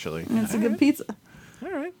good, actually. It's a good pizza.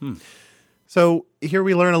 All right. So here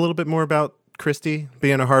we learn a little bit more about Christy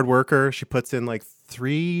being a hard worker. She puts in like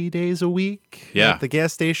 3 days a week Yeah. at the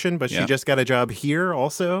gas station, but she Yeah. just got a job here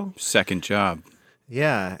also. Second job.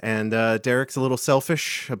 Yeah. And Derek's a little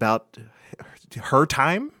selfish about her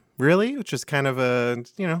time, really, which is kind of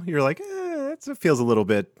you're like, it feels a little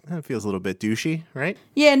bit douchey, right?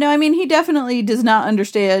 Yeah, no, I mean, he definitely does not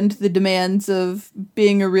understand the demands of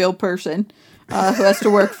being a real person who has to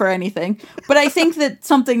work for anything. But I think that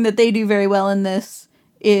something that they do very well in this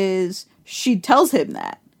is she tells him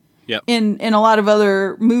that. Yep. In a lot of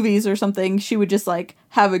other movies or something, she would just like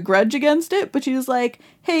have a grudge against it, but she was like,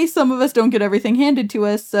 hey, some of us don't get everything handed to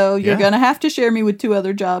us, so you're Yeah. gonna have to share me with 2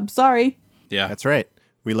 other jobs. Sorry. Yeah. That's right.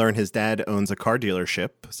 We learn his dad owns a car dealership,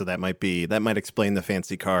 so that might explain the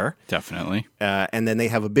fancy car. Definitely. And then they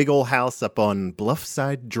have a big old house up on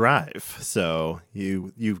Bluffside Drive. So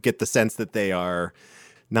you get the sense that they are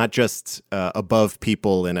not just above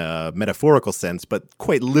people in a metaphorical sense, but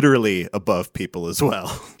quite literally above people as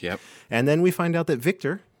well. Yep. And then we find out that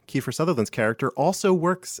Victor, Kiefer Sutherland's character, also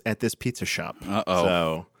works at this pizza shop. Uh-oh.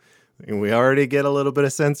 So we already get a little bit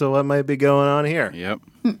of sense of what might be going on here. Yep.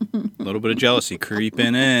 A little bit of jealousy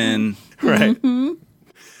creeping in. Right.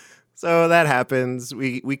 So that happens.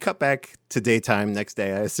 We cut back to daytime next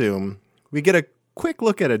day, I assume. We get a quick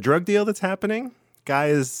look at a drug deal that's happening. Guy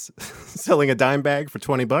is selling a dime bag for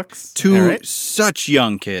 $20. Two All right? such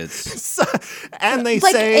young kids. And they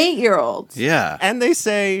Like say 8-year-olds. Yeah. and they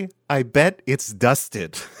say, I bet it's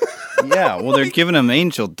dusted. Yeah. Well, they're giving them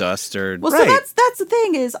angel dust or. Well, Right. so that's the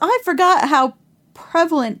thing is, I forgot how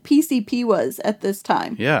prevalent PCP was at this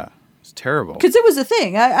time. Yeah. It's terrible. Because it was a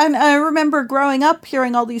thing. I remember growing up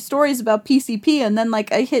hearing all these stories about PCP, and then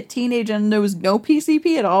like I hit teenage and there was no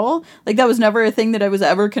PCP at all. Like that was never a thing that I was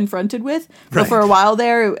ever confronted with. But for a while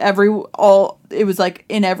there, it was like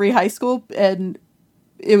in every high school, and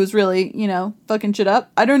it was really, fucking shit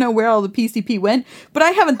up. I don't know where all the PCP went, but I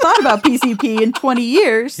haven't thought about PCP in 20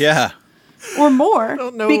 years Yeah. or more. I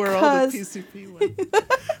don't know where all the PCP went.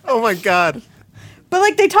 Oh my God. But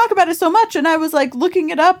like they talk about it so much, and I was like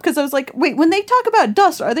looking it up because I was like, wait, when they talk about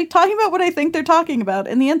dust, are they talking about what I think they're talking about?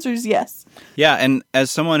 And the answer is yes. Yeah. And as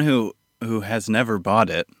someone who has never bought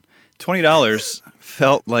it, $20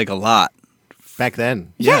 felt like a lot. Back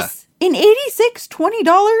then. Yes. In 86,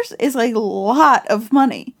 $20 is a lot of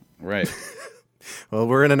money Right. Well,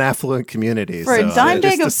 we're in an affluent community. for so a dime I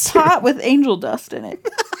bag of just pot with angel dust in it.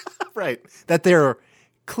 Right. That they're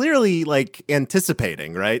clearly like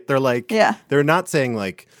anticipating, right? They're like, Yeah. They're not saying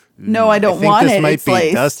like, No, I don't think want this it. might It's be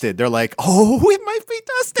laced. dusted. They're like, oh, it might be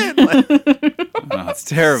dusted. Like, Oh, it's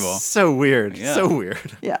terrible. so weird. Yeah. So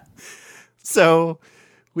weird. Yeah. So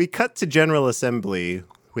we cut to General Assembly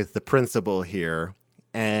with the principal here.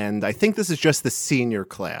 And I think this is just the senior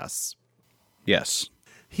class. Yes.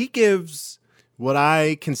 He gives what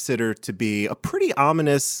I consider to be a pretty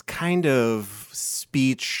ominous kind of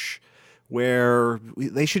speech where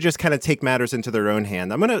they should just kind of take matters into their own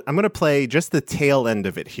hand. I'm gonna play just the tail end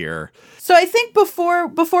of it here. So I think before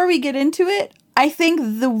we get into it, I think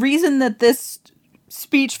the reason that this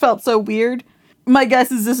speech felt so weird, my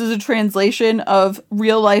guess is this is a translation of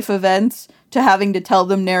real life events to having to tell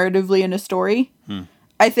them narratively in a story.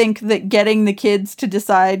 I think that getting the kids to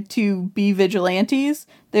decide to be vigilantes,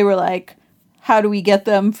 they were like, how do we get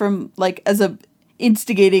them from like as a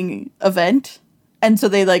instigating event? And so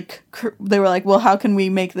they were like, well, how can we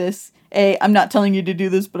make this I'm not telling you to do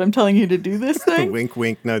this, but I'm telling you to do this thing? Wink,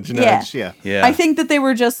 wink, nudge, nudge. Yeah. Yeah. I think that they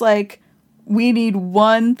were just like, we need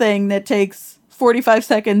one thing that takes 45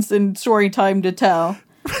 seconds in story time to tell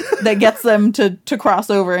that gets them to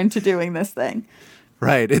cross over into doing this thing.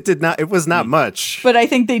 Right. It was not much. But I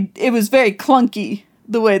think it was very clunky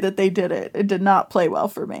the way that they did it. It did not play well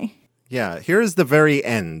for me. Yeah, here's the very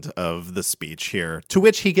end of the speech here, to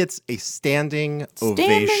which he gets a standing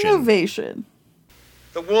ovation. Standing ovation.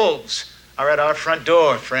 The wolves are at our front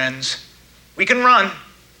door, friends. We can run,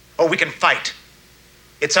 or we can fight.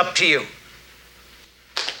 It's up to you.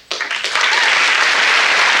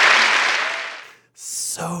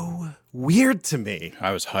 So weird to me.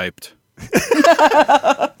 I was hyped.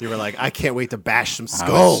 You were like, I can't wait to bash some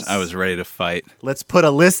skulls. I was ready to fight. Let's put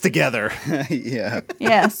a list together. Yeah.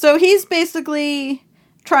 Yeah, so he's basically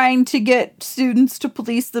trying to get students to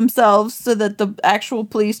police themselves so that the actual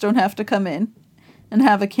police don't have to come in and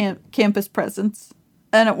have a campus presence.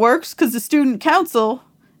 And it works because the student council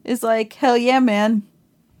is like, hell yeah, man.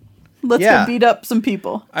 Let's go beat up some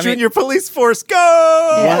people. Junior police force, go!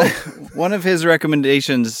 Yeah. One of his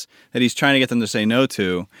recommendations that he's trying to get them to say no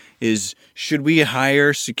to is, should we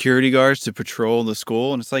hire security guards to patrol the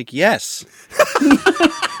school? And it's like, yes.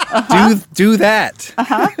 Do that.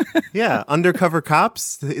 Yeah, undercover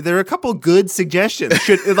cops. There are a couple good suggestions.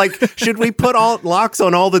 Should we put all locks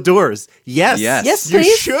on all the doors? Yes. Yes, You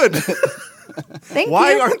please. should. Thank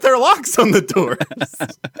Why you. aren't there locks on the doors?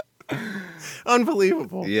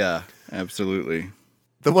 Unbelievable. Yeah, absolutely.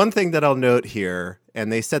 The one thing that I'll note here,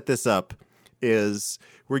 and they set this up, is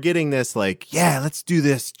we're getting this like, yeah, let's do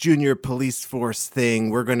this junior police force thing.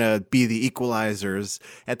 We're going to be the equalizers.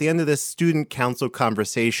 At the end of this student council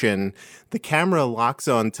conversation, the camera locks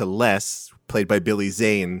on to Les, played by Billy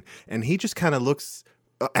Zane, and he just kind of looks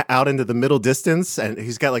out into the middle distance, and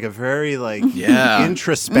he's got like a very like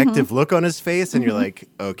introspective look on his face, and you're like,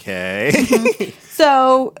 okay.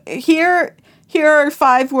 So here are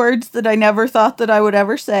 5 words that I never thought that I would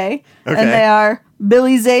ever say. Okay. And they are,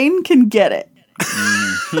 Billy Zane can get it.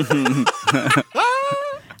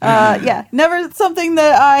 Yeah, never something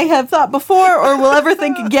that I have thought before or will ever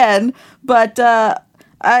think again. But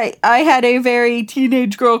I had a very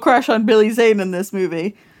teenage girl crush on Billy Zane in this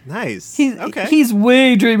movie. Nice. He's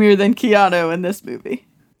way dreamier than Keanu in this movie.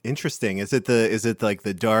 Interesting. Is it like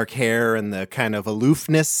the dark hair and the kind of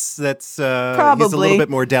aloofness that's Probably. he's a little bit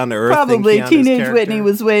more down to earth? Probably than Keanu's teenage character? Whitney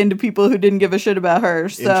was way into people who didn't give a shit about her,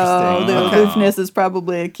 so Interesting. the Okay. aloofness is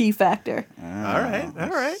probably a key factor. All right.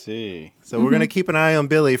 Let's see. So we're gonna keep an eye on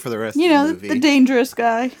Billy for the rest You of know, the movie. the dangerous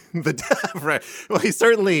guy. Right. Well, he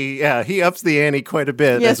certainly, he ups the ante quite a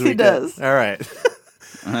bit. Yes, as we he go. does. All right.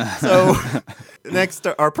 So next,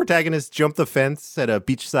 our protagonists jump the fence at a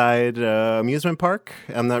beachside amusement park.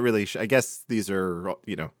 I'm not really sure. I guess these are,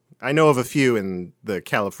 I know of a few in the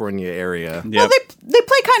California area. Yep. Well, they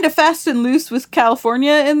play kind of fast and loose with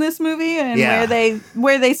California in this movie, and Yeah.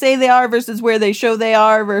 where they say they are versus where they show they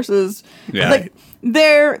are versus Yeah. like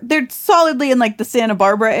they're solidly in like the Santa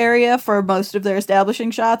Barbara area for most of their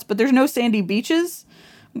establishing shots, but there's no sandy beaches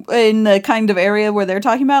in the kind of area where they're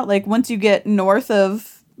talking about. Like once you get north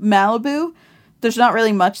of Malibu, there's not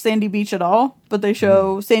really much sandy beach at all, but they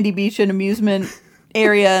show sandy beach and amusement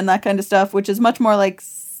area and that kind of stuff, which is much more like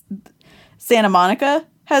Santa Monica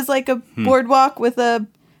has like a boardwalk with a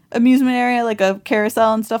amusement area, like a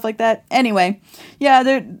carousel and stuff like that. Anyway, yeah,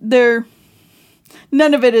 they're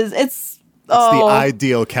none of it is. It's the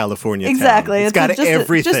ideal California town. exactly. It's got just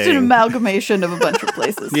everything. just an amalgamation of a bunch of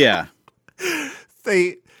places. Yeah.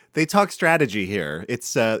 They talk strategy here.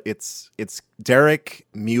 It's Derek,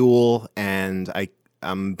 Mule, and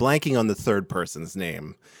I'm blanking on the third person's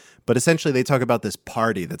name. But essentially, they talk about this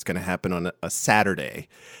party that's going to happen on a Saturday.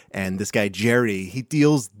 And this guy, Jerry, he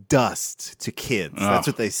deals dust to kids. That's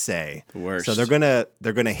what they say. The worst. So they're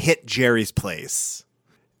gonna hit Jerry's place.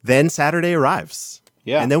 Then Saturday arrives.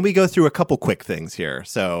 Yeah. And then we go through a couple quick things here.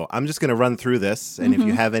 So I'm just going to run through this. And if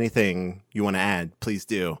you have anything you want to add, please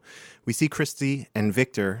do. We see Christy and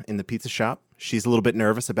Victor in the pizza shop. She's a little bit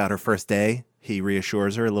nervous about her first day. He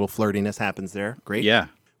reassures her. A little flirtiness happens there. Great. Yeah.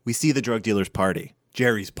 We see the drug dealer's party,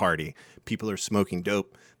 Jerry's party. People are smoking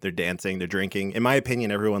dope. They're dancing. They're drinking. In my opinion,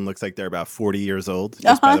 everyone looks like they're about 40 years old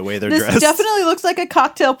just by the way they're this dressed. definitely looks like a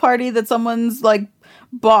cocktail party that someone's like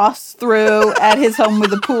boss threw at his home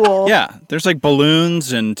with a pool. Yeah. There's like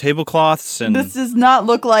balloons and tablecloths and This does not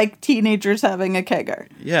look like teenagers having a kegger.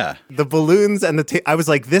 yeah. The balloons and I was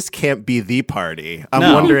like, this can't be the party. I'm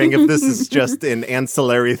No. wondering if this is just an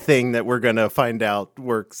ancillary thing that we're going to find out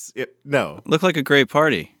works. No. Looked like a great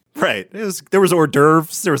party. Right. There was hors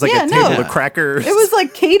d'oeuvres. There was like Yeah, a no. table of crackers. It was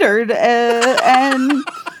like catered, and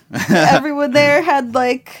everyone there had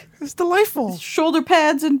like It was delightful. shoulder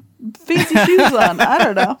pads and fancy shoes on. I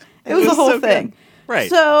don't know. It was a whole so good. thing. Right.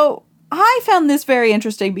 So I found this very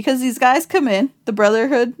interesting because these guys come in, the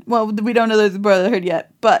Brotherhood. Well, we don't know they're the Brotherhood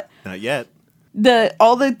yet, but Not yet.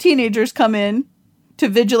 all the teenagers come in to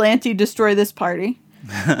vigilante destroy this party.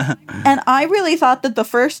 And I really thought that the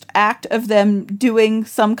first act of them doing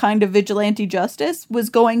some kind of vigilante justice was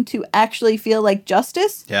going to actually feel like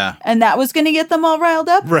justice. Yeah. And that was going to get them all riled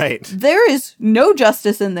up. Right. There is no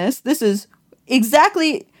justice in this. This is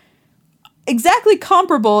exactly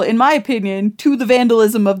comparable, in my opinion, to the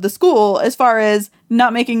vandalism of the school as far as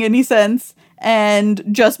not making any sense and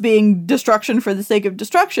just being destruction for the sake of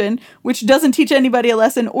destruction, which doesn't teach anybody a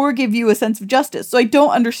lesson or give you a sense of justice. So I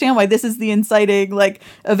don't understand why this is the inciting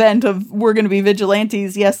event of we're going to be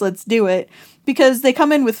vigilantes. Yes, let's do it. Because they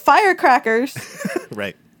come in with firecrackers.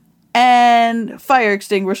 Right. And fire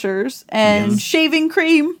extinguishers and shaving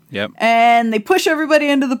cream. Yep. And they push everybody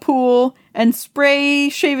into the pool and spray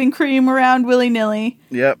shaving cream around willy-nilly.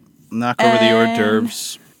 Yep. Knock over the hors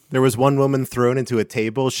d'oeuvres. There was one woman thrown into a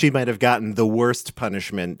table. She might have gotten the worst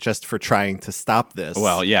punishment just for trying to stop this.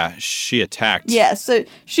 Well, yeah, she attacked. Yeah, so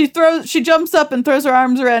she jumps up and throws her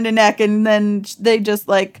arms around her neck, and then they just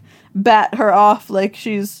bat her off like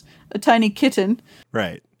she's a tiny kitten.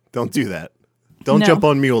 Right. Don't do that. Don't jump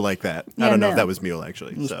on Mule like that. I don't know if that was Mule,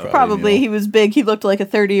 actually. So. Probably. He was big. He looked like a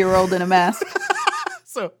 30-year-old in a mask.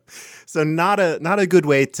 So not a good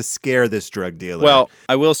way to scare this drug dealer. Well,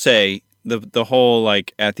 I will say the whole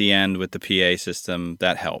at the end with the PA system,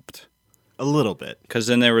 that helped. A little bit. Because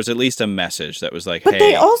then there was at least a message that was like, but hey.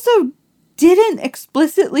 They also didn't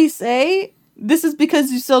explicitly say, this is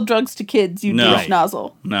because you sell drugs to kids, you douche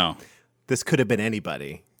nozzle. No. This could have been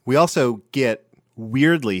anybody. We also get,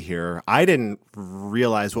 weirdly here, I didn't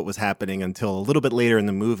realize what was happening until a little bit later in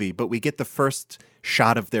the movie, but we get the first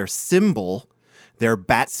shot of their symbol, their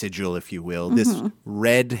bat sigil, if you will, this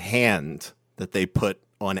red hand that they put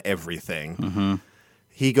on everything. Mm-hmm.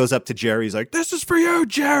 He goes up to Jerry, he's like, this is for you,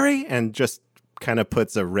 Jerry, and just kind of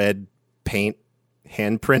puts a red paint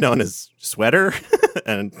handprint on his sweater.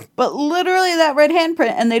 But literally that red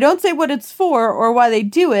handprint, and they don't say what it's for or why they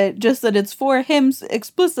do it, just that it's for him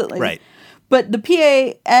explicitly. Right. But the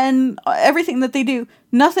PA and everything that they do,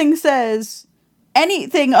 nothing says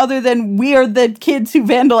anything other than we are the kids who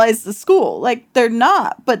vandalized the school. They're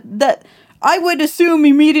not. But that I would assume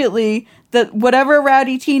immediately that whatever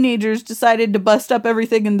rowdy teenagers decided to bust up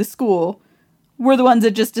everything in the school were the ones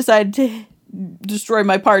that just decided to destroy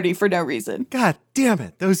my party for no reason. God damn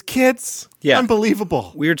it. Those kids. Yeah.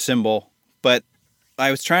 Unbelievable. Weird symbol. But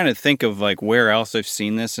I was trying to think of where else I've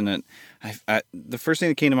seen this, and the first thing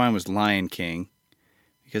that came to mind was Lion King,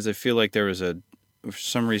 because I feel like there was for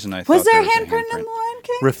some reason I thought was there a handprint in The Lion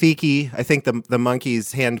King? Rafiki, I think the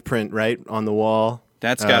monkey's handprint, right, on the wall.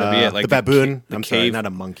 That's got to be it. The baboon. The I'm cave, sorry, not a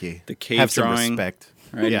monkey. The cave Have drawing. some respect.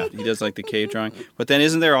 Right? Yeah. He does the cave drawing. But then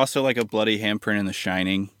isn't there also a bloody handprint in The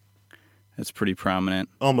Shining? That's pretty prominent.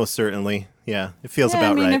 Almost certainly. Yeah, it feels Yeah,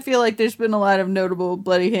 about right. I feel like there's been a lot of notable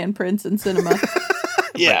bloody handprints in cinema.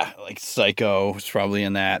 Yeah, Psycho was probably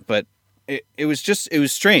in that. But it was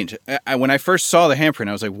strange. When I first saw the handprint,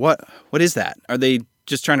 I was like, what is that? Are they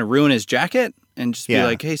just trying to ruin his jacket and just be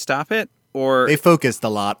like, hey, stop it? Or they focused a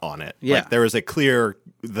lot on it. Yeah. There was a clear,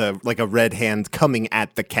 a red hand coming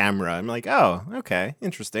at the camera. I'm like, oh, okay,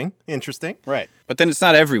 interesting. Right. But then it's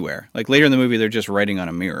not everywhere. Later in the movie, they're just writing on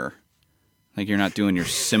a mirror. You're not doing your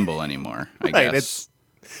symbol anymore, I guess.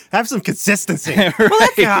 Have some consistency. Well,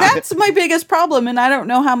 that's my biggest problem, and I don't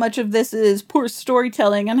know how much of this is poor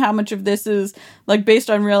storytelling and how much of this is based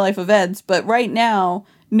on real life events. But right now,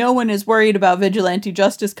 no one is worried about vigilante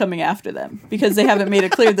justice coming after them because they haven't made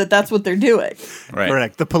it clear that that's what they're doing. Right.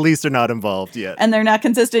 Correct. The police are not involved yet. And they're not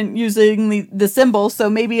consistent using the symbol, so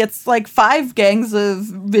maybe it's 5 gangs of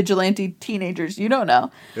vigilante teenagers. You don't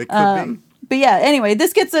know. It could be. But yeah, anyway,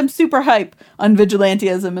 this gets them super hype on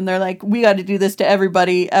vigilantism, and they're like, we got to do this to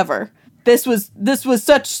everybody ever. This was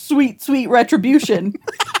such sweet retribution.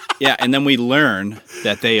 Yeah, and then we learn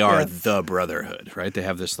that they are the Brotherhood, right? They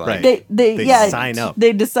have this Right. They sign up.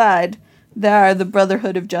 They decide they are the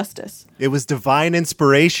Brotherhood of Justice. It was divine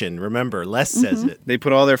inspiration. Remember, Les says it. They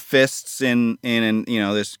put all their fists in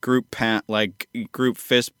this group group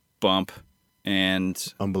fist bump,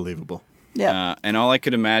 and Unbelievable. Yeah. And all I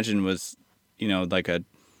could imagine was,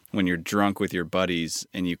 when you're drunk with your buddies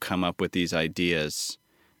and you come up with these ideas.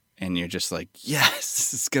 And you're just like, yes,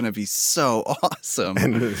 this is going to be so awesome.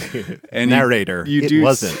 And narrator, it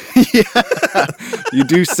wasn't. Yeah. You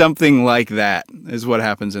do something like that is what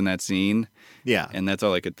happens in that scene. Yeah. And that's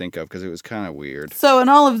all I could think of because it was kind of weird. So in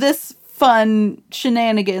all of this fun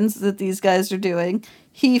shenanigans that these guys are doing,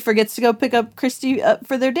 he forgets to go pick up Christy up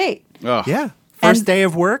for their date. Oh. Yeah. First day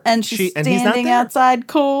of work. And she's and he's not standing there. outside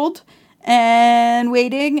cold and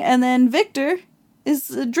waiting. And then Victor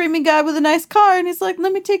is a dreamy guy with a nice car, and he's like,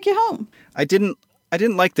 let me take you home. I didn't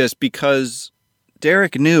like this because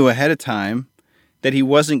Derek knew ahead of time that he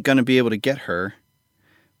wasn't going to be able to get her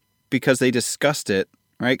because they discussed it,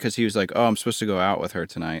 right? Because he was like, oh, I'm supposed to go out with her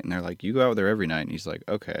tonight. And they're like, you go out with her every night. And he's like,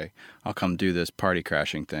 okay, I'll come do this party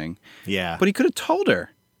crashing thing. Yeah. But he could have told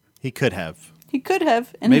her. He could have. He could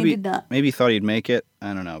have, and he did not. Maybe he thought he'd make it.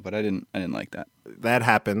 I don't know, but I didn't like that. That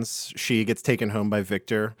happens. She gets taken home by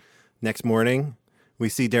Victor. Next morning, we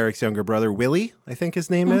see Derek's younger brother, Willie, I think his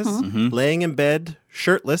name is, laying in bed,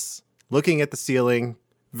 shirtless, looking at the ceiling,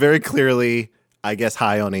 very clearly, I guess,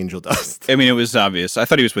 high on angel dust. I mean, it was obvious. I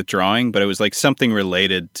thought he was withdrawing, but it was like something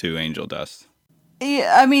related to angel dust.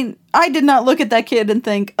 Yeah, I mean, I did not look at that kid and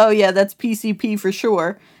think, oh yeah, that's PCP for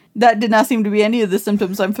sure. That did not seem to be any of the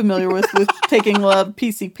symptoms I'm familiar with taking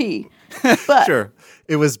PCP. But Sure.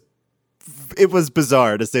 It was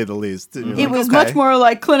bizarre, to say the least. And you're it like, was okay. much more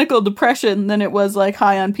like clinical depression than it was like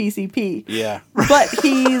high on PCP. Yeah. But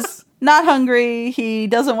he's not hungry. He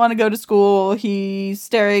doesn't want to go to school. He's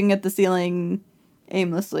staring at the ceiling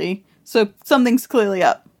aimlessly. So something's clearly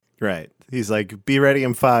up. Right. He's like, be ready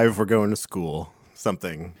in 5, we're going to school.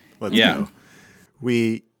 Something. Let's go.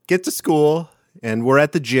 We get to school, and we're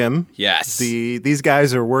at the gym. Yes. These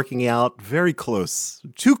guys are working out very close.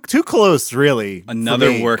 Too close, really. Another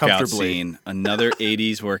for me, workout comfortably. scene. Another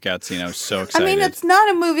 80s workout scene. I was so I excited. mean, it's not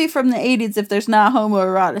a movie from the 80s if there's not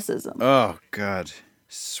homoeroticism. Oh, God.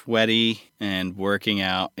 Sweaty and working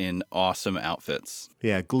out in awesome outfits.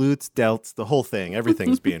 Yeah, glutes, delts, the whole thing.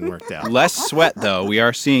 Everything's being worked out. Less sweat, though. We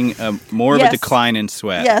are seeing more of a Yes. decline in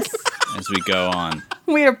sweat Yes. as we go on.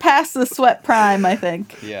 We are past the sweat prime, I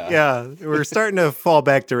think. Yeah, we're starting to fall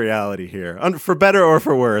back to reality here. For better or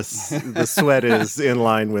for worse, the sweat is in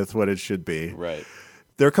line with what it should be. Right.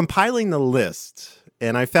 They're compiling the list,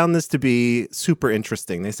 and I found this to be super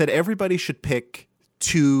interesting. They said everybody should pick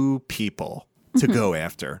 2 people to go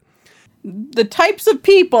after. The types of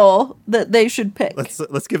people that they should pick.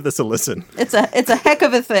 Let's give this a listen. It's a heck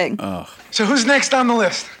of a thing. So who's next on the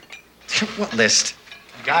list? What list?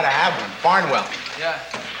 You gotta have one. Barnwell. Yeah.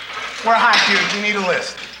 We're hot, dude. We need a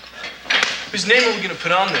list. Whose name are we gonna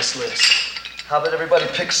put on this list? How about everybody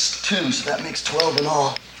picks 2, so that makes 12 in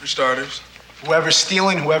all. For starters, Whoever's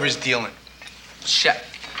stealing, whoever's dealing. check.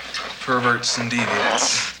 Perverts and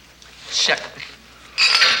deviants. Check.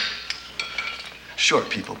 Short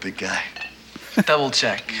people, big guy. Double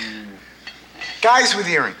check. Guys with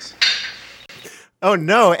earrings. Oh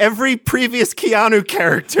no, every previous Keanu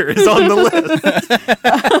character is on the list.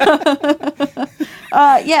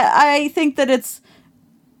 Yeah, I think that it's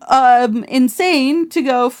insane to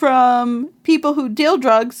go from people who deal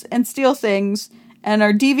drugs and steal things and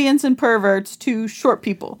are deviants and perverts to short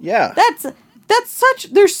people. Yeah. That's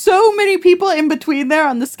such. There's so many people in between there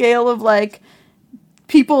on the scale of like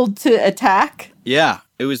people to attack. Yeah,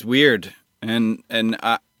 it was weird. And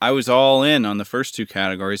I was all in on the first 2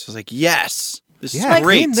 categories. I was like, yes, this is great.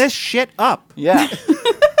 Clean this shit up. Yeah.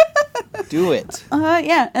 Do it.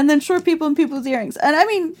 Yeah, and then short people and people with earrings. And I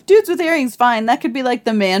mean, dudes with earrings, fine. That could be like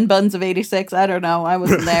the man buns of 86. I don't know. I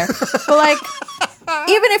wasn't there. But like,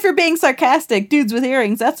 even if you're being sarcastic, dudes with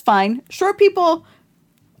earrings, that's fine. Short people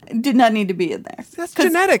did not need to be in there. That's 'Cause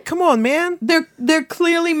genetic. Come on, man. They're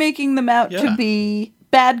clearly making them out Yeah. to be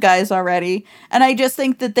bad guys already. And I just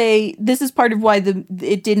think that this is part of why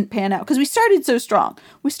it didn't pan out. Because we started so strong.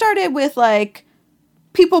 We started with like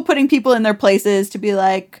people putting people in their places to be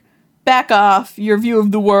like, back off, your view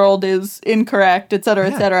of the world is incorrect, et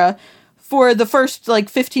cetera, for the first like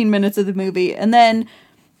 15 minutes of the movie. And then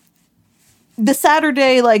the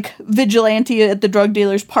Saturday like vigilante at the drug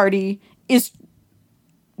dealer's party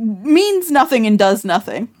means nothing and does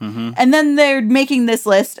nothing. Mm-hmm. And then they're making this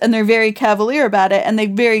list and they're very cavalier about it, and they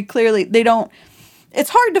very clearly it's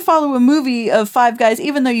hard to follow a movie of 5 guys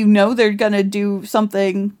even though you know they're going to do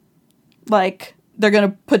something like they're going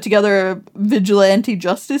to put together a vigilante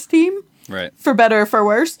justice team. Right. For better or for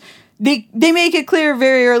worse. They make it clear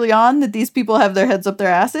very early on that these people have their heads up their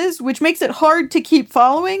asses, which makes it hard to keep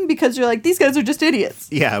following because you're like, these guys are just idiots.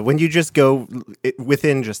 Yeah, when you just go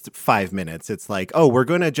within just 5 minutes, it's like, oh, we're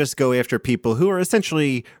going to just go after people who are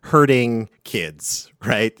essentially hurting kids,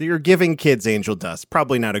 right? You're giving kids angel dust.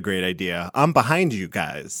 Probably not a great idea. I'm behind you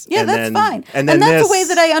guys. Yeah, And that's then- fine. And then that's this, a way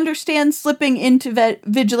that I understand slipping into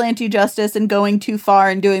vigilante justice and going too far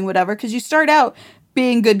and doing whatever, because you start out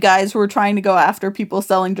being good guys who are trying to go after people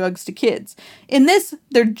selling drugs to kids. In this,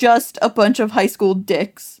 they're just a bunch of high school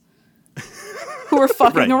dicks who are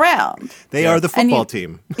fucking Right. around. They are the And football you-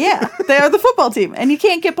 team. Yeah, they are the football team, and you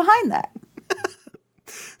can't get behind that.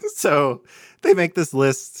 So they make this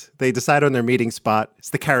list. They decide on their meeting spot.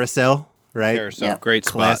 It's the carousel, right? Carousel. Yep. Great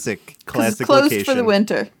spot. Classic 'Cause it's closed location. for the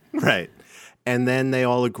winter. Right. And then they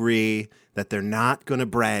all agree that they're not going to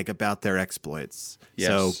brag about their exploits. Yes.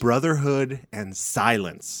 So brotherhood and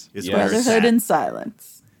silence is Yes. where it's Brotherhood at. and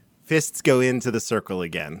silence. Fists go into the circle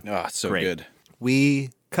again. Oh, so Great. good.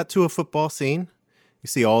 We cut to a football scene. You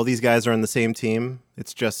see all these guys are on the same team.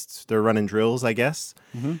 It's just they're running drills, I guess.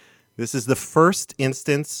 Mm-hmm. This is the first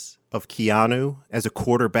instance of Keanu as a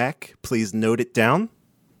quarterback. Please note it down.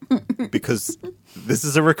 because this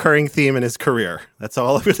is a recurring theme in his career. That's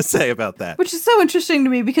all I'm going to say about that. Which is so interesting to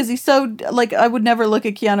me because he's so, like, I would never look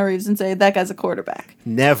at Keanu Reeves and say, that guy's a quarterback.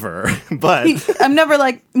 Never, but... I'm never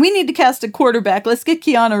like, we need to cast a quarterback. Let's get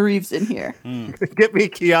Keanu Reeves in here. Get me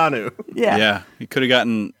Keanu. Yeah. Yeah, he could have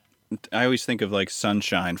gotten... I always think of, like,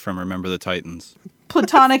 Sunshine from Remember the Titans.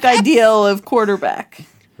 Platonic ideal of quarterback.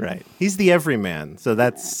 Right. He's the everyman. So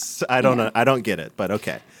that's... I don't know. I don't get it, but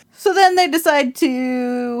okay. So then they decide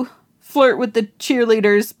to flirt with the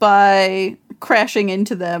cheerleaders by crashing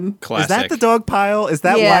into them. Classic. Is that the dog pile? Is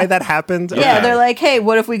that why that happened? Yeah, Okay. they're like, hey,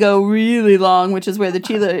 what if we go really long, which is where the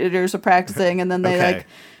cheerleaders are practicing, and then they like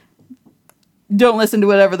don't listen to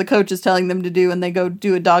whatever the coach is telling them to do, and they go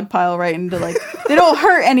do a dog pile right into like they don't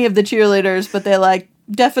hurt any of the cheerleaders, but they like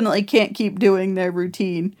definitely can't keep doing their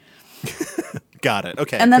routine. Got it.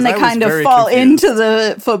 Okay. And then they kind of fall into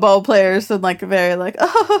the football players in like a very like,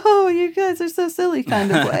 oh, you guys are so silly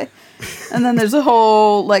kind of way. And then there's a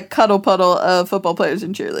whole like cuddle puddle of football players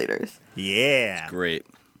and cheerleaders. Yeah. Great.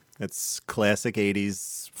 That's classic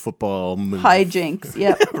 80s football move. Hijinks.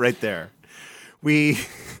 Yep. Right there. We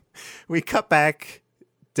cut back.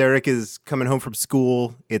 Derek is coming home from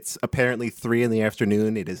school. It's apparently 3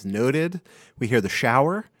 p.m. It is noted. We hear the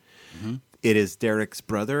shower. Mm-hmm. It is Derek's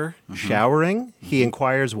brother showering. He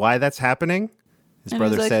inquires why that's happening. His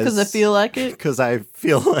brother says, because I feel like it. Because I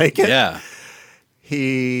feel like it. Yeah.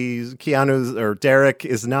 Derek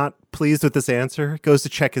is not pleased with this answer. Goes to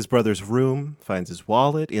check his brother's room. Finds his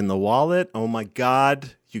wallet. In the wallet, oh my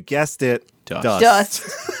God, you guessed it. Dust.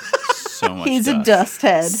 So much He's dust. a dust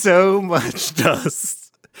head. So much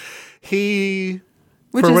dust.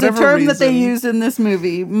 Which is a term that they use in this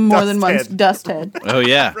movie more than once. Dust head. Oh,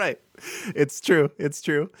 yeah. Right. It's true. It's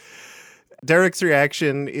true. Derek's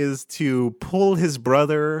reaction is to pull his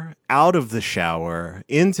brother out of the shower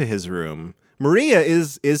into his room. Maria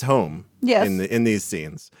is home. Yes. In these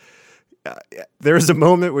scenes. There is a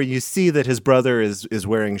moment where you see that his brother is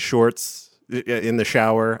wearing shorts in the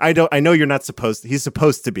shower. I know you're not supposed to, he's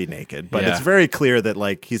supposed to be naked, but it's very clear that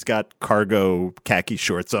like he's got cargo khaki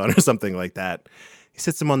shorts on or something like that. He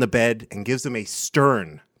sits him on the bed and gives him a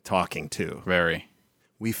stern talking to. Very.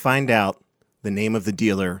 We find out the name of the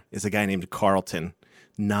dealer is a guy named Carlton,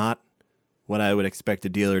 not what I would expect a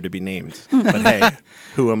dealer to be named. But hey,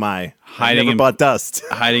 who am I? I never bought dust.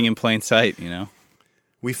 Hiding in plain sight, you know?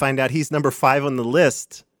 We find out he's number 5 on the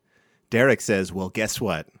list. Derek says, well, guess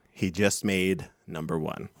what? He just made number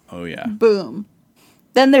 1. Oh, yeah. Boom.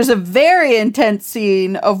 Then there's a very intense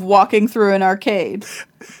scene of walking through an arcade.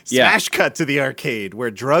 Smash cut to the arcade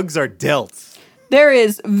where drugs are dealt. There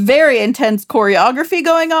is very intense choreography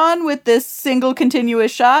going on with this single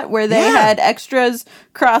continuous shot where they had extras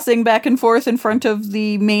crossing back and forth in front of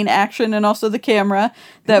the main action and also the camera.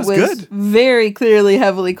 That was very clearly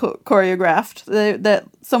heavily choreographed. That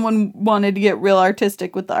someone wanted to get real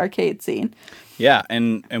artistic with the arcade scene. Yeah,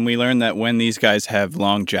 and we learned that when these guys have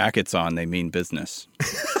long jackets on, they mean business.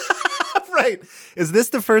 Right. Is this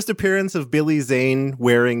the first appearance of Billy Zane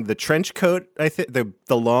wearing the trench coat? I think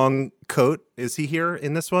the long coat. Is he here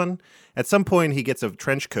in this one? At some point, he gets a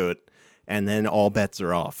trench coat, and then all bets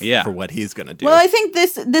are off for what he's going to do. Well, I think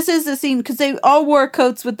this is the scene because they all wore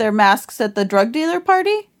coats with their masks at the drug dealer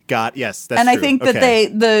party. Yes, that's and true. I think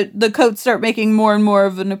that the coats start making more and more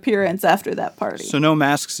of an appearance after that party. So no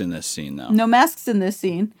masks in this scene, though. No masks in this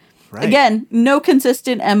scene. Right. Again, no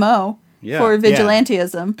consistent MO for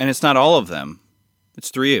vigilantism. And it's not all of them. It's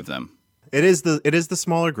 3 of them. It is the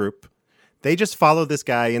smaller group. They just follow this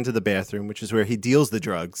guy into the bathroom, which is where he deals the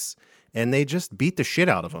drugs, and they just beat the shit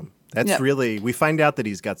out of him. That's really, we find out that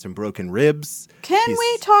he's got some broken ribs. Can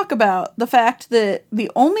we talk about the fact that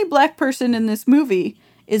the only black person in this movie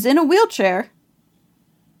is in a wheelchair,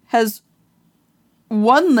 has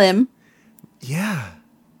 1 limb,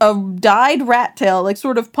 a dyed rat tail, like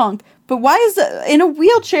sort of punk, but why is it in a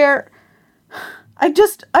wheelchair?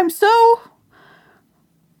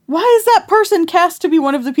 Why is that person cast to be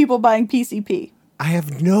one of the people buying PCP? I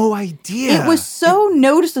have no idea. It was so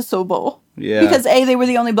noticeable. Yeah. Because A, they were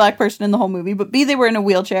the only black person in the whole movie, but B, they were in a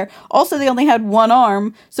wheelchair. Also, they only had 1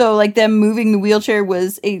 arm, so like them moving the wheelchair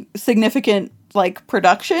was a significant like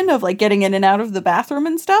production of like getting in and out of the bathroom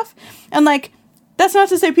and stuff. And like that's not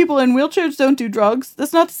to say people in wheelchairs don't do drugs.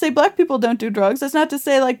 That's not to say black people don't do drugs. That's not to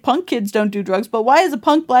say like punk kids don't do drugs. But why is a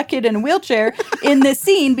punk black kid in a wheelchair in this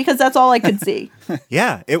scene? Because that's all I could see.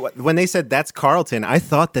 Yeah, when they said that's Carlton, I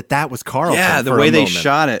thought that was Carlton. Yeah, the way they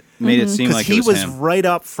shot it made it seem like it was he was him. right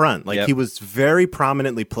up front. Like he was very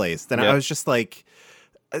prominently placed. And I was just like,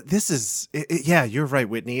 this is, you're right,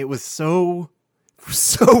 Whitney. It was so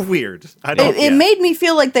So weird. It made me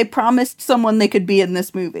feel like they promised someone they could be in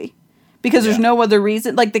this movie. Because there's no other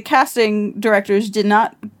reason. Like, the casting directors did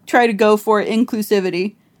not try to go for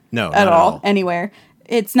inclusivity. No, at all. Anywhere.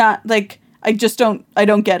 It's not, like, I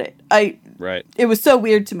don't get it. Right. It was so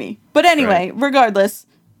weird to me. But anyway, regardless,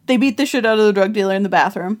 they beat the shit out of the drug dealer in the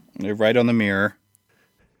bathroom. They're right on the mirror.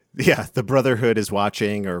 Yeah, the Brotherhood is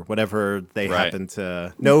watching or whatever they happen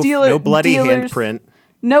to. No bloody handprint.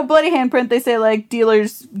 No bloody handprint. They say, like,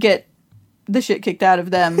 dealers get the shit kicked out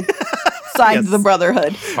of them. Signed the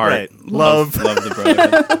Brotherhood. Heart. Right. Love the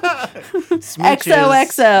Brotherhood.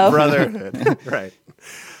 XOXO. Brotherhood. Right.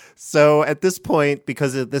 So at this point,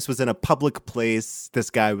 because this was in a public place, this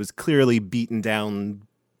guy was clearly beaten down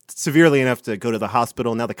severely enough to go to the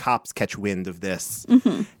hospital. Now the cops catch wind of this.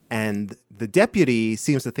 Mm-hmm. And the deputy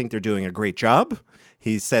seems to think they're doing a great job.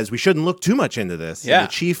 He says we shouldn't look too much into this. Yeah. And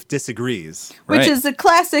the chief disagrees. Which is a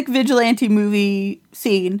classic vigilante movie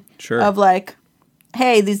scene. Sure. Of like,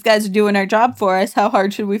 hey, these guys are doing our job for us. How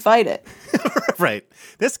hard should we fight it? Right.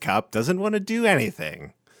 This cop doesn't want to do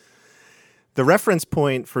anything. The reference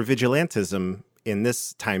point for vigilantism in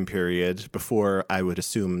this time period, before I would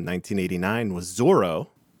assume 1989, was Zorro.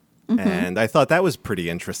 Mm-hmm. And I thought that was pretty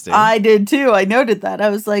interesting. I did too. I noted that. I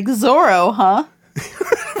was like, Zorro, huh?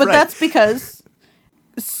 But that's because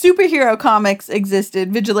superhero comics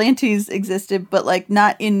existed, vigilantes existed, but like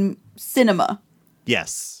not in cinema.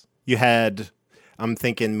 Yes. You had, I'm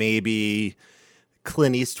thinking maybe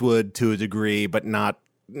Clint Eastwood to a degree, but not,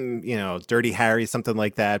 Dirty Harry, something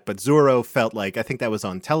like that. But Zorro felt like, I think that was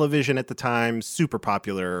on television at the time, super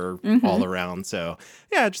popular all around. So,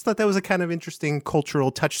 yeah, I just thought that was a kind of interesting cultural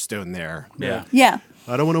touchstone there. Yeah. Yeah.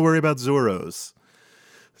 I don't want to worry about Zorros.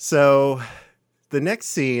 So, the next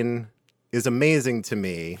scene is amazing to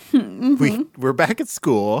me. We're back at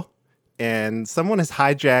school, and someone has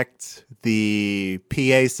hijacked the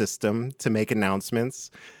PA system to make announcements.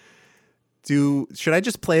 Should I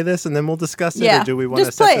just play this and then we'll discuss it? Yeah, or do we want to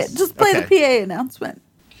just play it. Just play the PA announcement.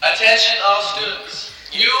 Attention all students.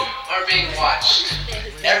 You are being watched.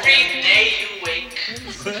 Every day you wake,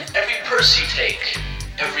 every purse you take,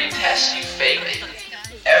 every test you fake,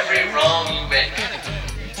 every wrong you make,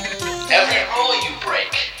 every rule you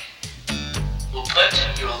break will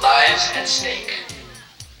put your lives at stake.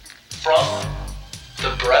 From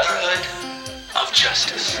the Brotherhood of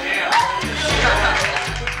Justice.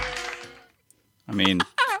 I mean,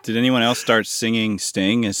 did anyone else start singing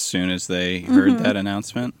Sting as soon as they heard that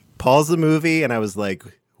announcement? Pause the movie, and I was like,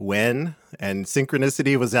 when? And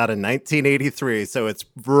Synchronicity was out in 1983, so it's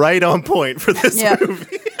right on point for this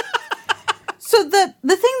movie. So the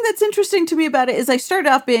thing that's interesting to me about it is I started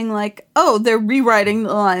off being like, oh, they're rewriting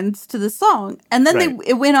the lines to the song. And then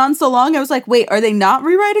it went on so long, I was like, wait, are they not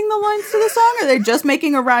rewriting the lines to the song? Are they just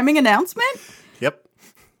making a rhyming announcement? Yep.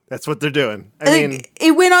 That's what they're doing. I mean,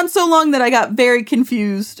 it went on so long that I got very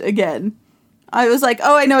confused again. I was like,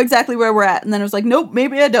 oh, I know exactly where we're at. And then I was like, nope,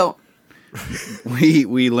 maybe I don't.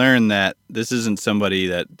 We learned that this isn't somebody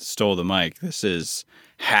that stole the mic. This is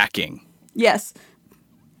hacking. Yes.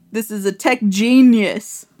 This is a tech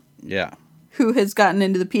genius. Yeah. Who has gotten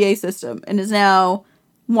into the PA system and is now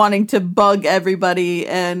wanting to bug everybody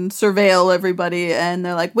and surveil everybody. And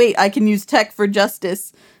they're like, wait, I can use tech for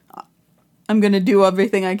justice. I'm going to do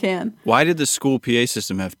everything I can. Why did the school PA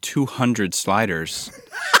system have 200 sliders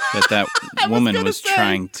that woman was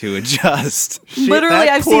trying to adjust? Literally,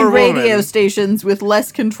 I've seen radio stations with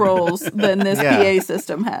less controls than this PA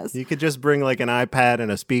system has. You could just bring like an iPad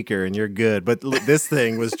and a speaker and you're good. But this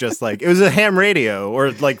thing was just like, it was a ham radio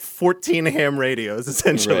or like 14 ham radios,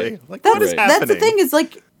 essentially. Right. Like, what is happening? That's the thing is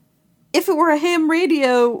like, if it were a ham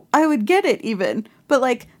radio, I would get it even. But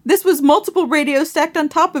like, this was multiple radios stacked on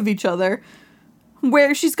top of each other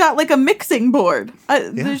where she's got like a mixing board.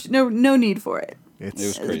 There's no need for it. It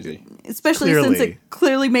was crazy. Especially since it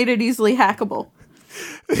clearly made it easily hackable.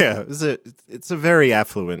 Yeah, it's a very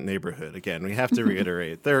affluent neighborhood. Again, we have to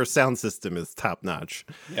reiterate, their sound system is top notch.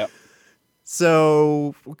 Yep.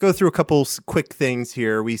 So we'll go through a couple quick things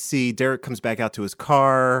here. We see Derek comes back out to his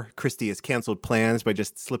car. Christy has canceled plans by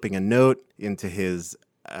just slipping a note into his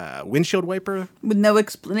windshield wiper. With no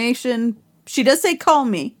explanation. She does say, call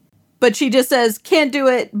me. But she just says, can't do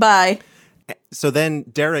it, bye. So then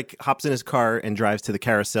Derek hops in his car and drives to the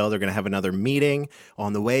carousel. They're going to have another meeting.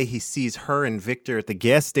 On the way, he sees her and Victor at the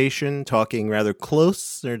gas station talking rather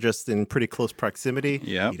close. They're just in pretty close proximity.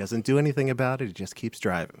 Yeah. He doesn't do anything about it. He just keeps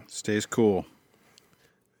driving. Stays cool.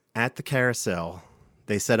 At the carousel,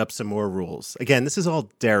 they set up some more rules. Again, this is all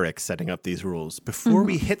Derek setting up these rules. Before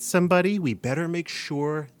we hit somebody, we better make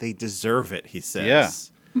sure they deserve it, he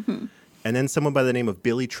says. Yeah. And then someone by the name of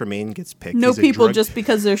Billy Tremaine gets picked. No He's a people drug- just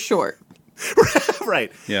because they're short.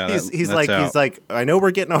 right. Yeah, he's that's out. like, I know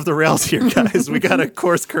we're getting off the rails here, guys. We got to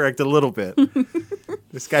course correct a little bit.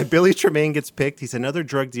 This guy, Billy Tremaine, gets picked. He's another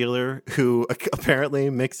drug dealer who apparently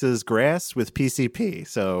mixes grass with PCP.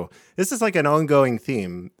 So this is like an ongoing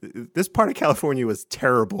theme. This part of California was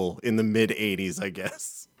terrible in the mid 80s, I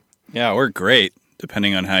guess. Yeah, we're great,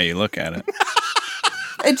 depending on how you look at it.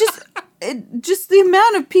 Just the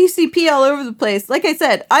amount of PCP all over the place. Like I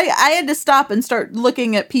said, I had to stop and start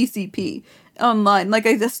looking at PCP online. Like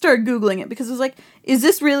I just started Googling it because I was like, is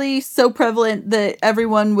this really so prevalent that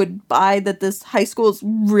everyone would buy that this high school is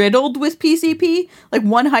riddled with PCP? Like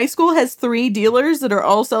one high school has 3 dealers that are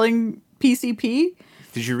all selling PCP.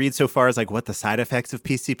 Did you read so far as like what the side effects of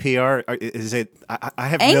PCP are? Is it, I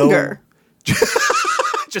have Anger. no...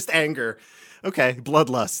 Just anger. Okay,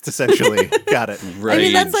 bloodlust, essentially. Got it. Rage. I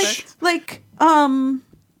mean, that's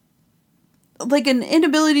like an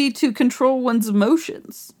inability to control one's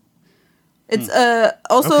emotions. It's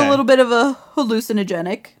also Okay. a little bit of a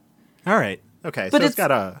hallucinogenic. All right. Okay, But so it's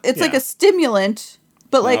got a... It's like a stimulant,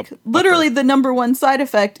 but like literally the number one side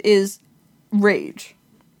effect is rage.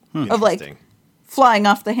 Of like Interesting. flying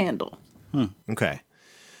off the handle. Okay.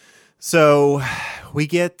 So we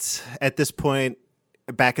get, at this point,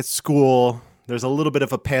 back at school. There's a little bit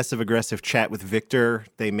of a passive-aggressive chat with Victor.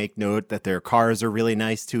 They make note that their cars are really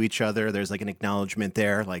nice to each other. There's like an acknowledgement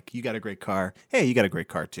there, like, you got a great car. Hey, you got a great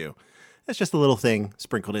car, too. That's just a little thing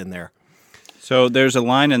sprinkled in there. So there's a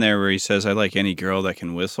line in there where he says, I like any girl that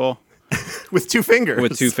can whistle. With 2 fingers.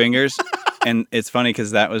 With 2 fingers. And it's funny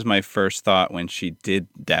because that was my first thought when she did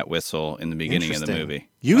that whistle in the beginning of the Interesting. movie.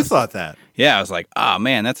 You thought that? Yeah, I was like, oh,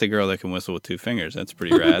 man, that's a girl that can whistle with 2 fingers. That's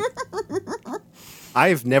pretty rad.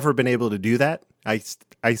 I've never been able to do that.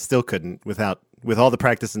 I still couldn't with all the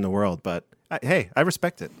practice in the world. But hey, I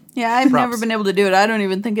respect it. Yeah, I've Props. never been able to do it. I don't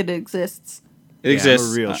even think it exists. It exists.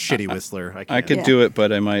 I'm a real shitty whistler. I could Yeah. do it,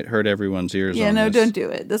 but I might hurt everyone's ears. Yeah, on no, this. don't do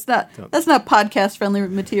it. That's not podcast friendly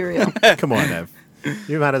material. Come on, Ev.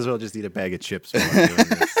 You might as well just eat a bag of chips while I'm doing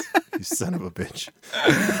this. You son of a bitch.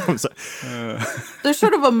 I'm sorry. There's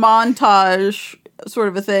sort of a montage sort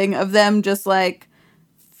of a thing of them just like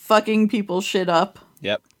fucking people's shit up.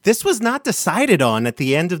 Yep. This was not decided on at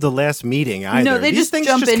the end of the last meeting either. No, they These just things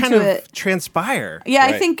jump just kind into of it. transpire. Yeah,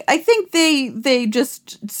 Right. I think they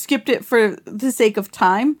just skipped it for the sake of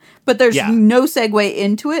time, but there's Yeah. no segue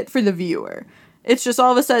into it for the viewer. It's just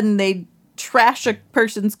all of a sudden they trash a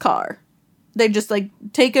person's car. They just like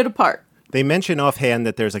take it apart. They mention offhand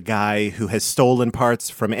that there's a guy who has stolen parts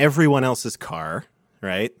from everyone else's car,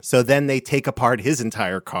 right? So then they take apart his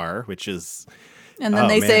entire car, which is And then Oh,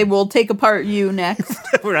 they say, man. "We'll take apart you next."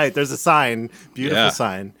 right. There's a sign, beautiful Yeah.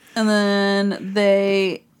 sign. And then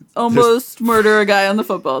they almost murder a guy on the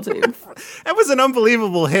football team. That was an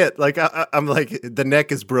unbelievable hit. Like I'm like, the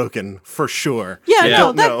neck is broken for sure. Yeah, Yeah. no,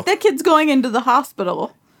 Don't know. that kid's going into the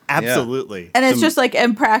hospital. Absolutely. And it's just like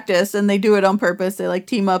in practice, and they do it on purpose. They like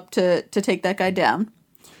team up to take that guy down.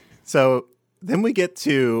 So then we get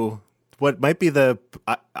to what might be the,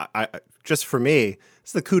 just for me,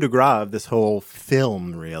 it's the coup de grace of this whole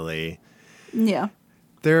film, really. Yeah.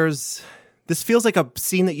 This feels like a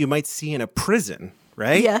scene that you might see in a prison,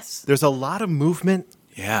 right? Yes. There's a lot of movement.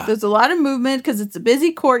 Yeah. There's a lot of movement because it's a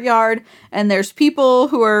busy courtyard, and there's people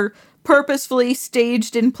who are purposefully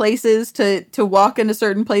staged in places to walk in a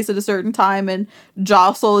certain place at a certain time and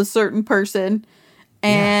jostle a certain person.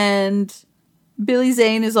 And Billy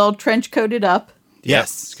Zane is all trench coated up.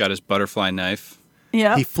 Yes. He's got his butterfly knife.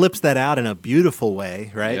 Yeah. He flips that out in a beautiful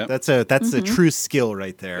way, right? Yep. That's a true skill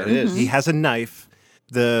right there. It is. He has a knife.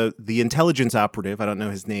 The intelligence operative, I don't know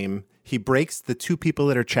his name, he breaks the 2 people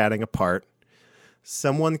that are chatting apart.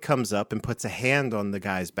 Someone comes up and puts a hand on the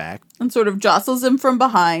guy's back. And sort of jostles him from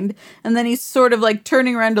behind. And then he's sort of like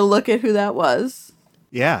turning around to look at who that was.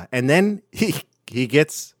 Yeah, and then he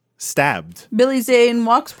gets stabbed. Billy Zane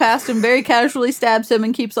walks past him, very casually stabs him,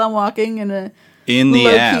 and keeps on walking in a In the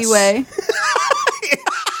low-key ass. way.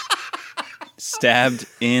 Stabbed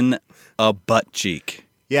in a butt cheek.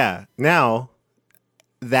 Yeah. Now,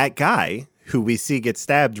 that guy who we see get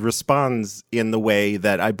stabbed responds in the way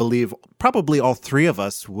that I believe probably all 3 of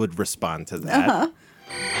us would respond to that. Uh-huh.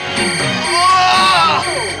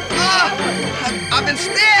 I've been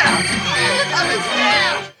stabbed! I've been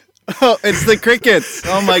stabbed! Oh, it's the crickets.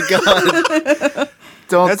 Oh my god.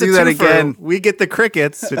 Don't That's do a that twofer. again. We get the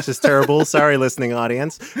crickets, which is terrible. Sorry, listening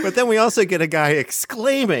audience. But then we also get a guy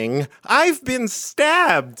exclaiming, "I've been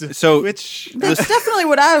stabbed!" So- which That's definitely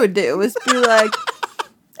what I would do, is be like,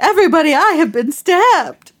 everybody, I have been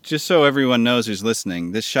stabbed. Just so everyone knows who's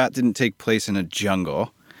listening, this shot didn't take place in a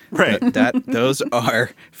jungle. Right. Those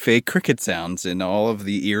are fake cricket sounds in all of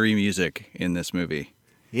the eerie music in this movie.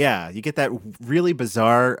 Yeah, you get that really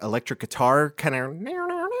bizarre electric guitar kind of,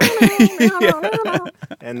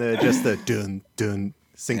 and just the dun dun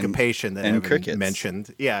syncopation that and Evan crickets.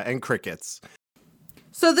 mentioned. Yeah, and crickets.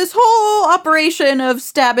 So this whole operation of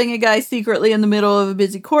stabbing a guy secretly in the middle of a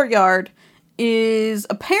busy courtyard is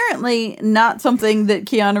apparently not something that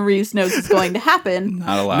Keanu Reeves knows is going to happen.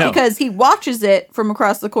 Not allowed. Because he watches it from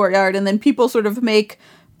across the courtyard, and then people sort of make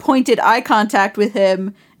pointed eye contact with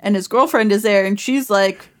him, and his girlfriend is there, and she's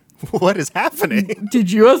like, What is happening?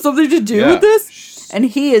 did you have something to do with this? And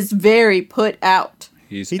he is very put out.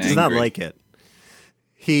 He does not like it.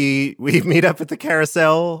 We meet up at the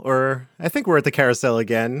carousel, or I think we're at the carousel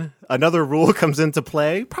again. Another rule comes into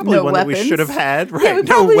play, probably No one that we weapons. should have had. Right? Yeah, we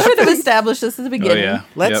No probably should have weapons. established this at the beginning. yeah.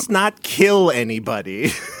 Let's not kill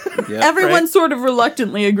anybody. Everyone Right. sort of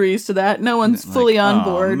reluctantly agrees to that. No one's fully on "Aw,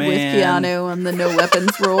 board with man." Keanu and the no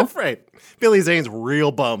weapons rule. Right. Billy Zane's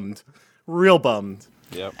real bummed. Real bummed.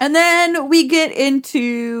 Yep. And then we get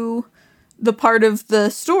into the part of the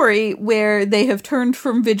story where they have turned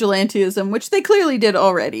from vigilantism, which they clearly did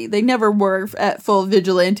already. They never were at full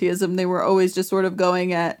vigilantism. They were always just sort of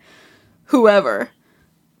going at whoever.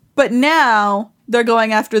 But now they're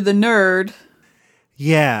going after the nerd.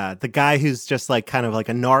 Yeah, the guy who's just like kind of like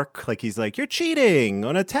a narc, like he's like, you're cheating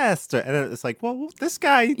on a test. And it's like, well, this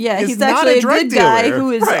guy Yeah, is he's not actually a drug good guy dealer. who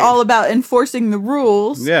is Right. all about enforcing the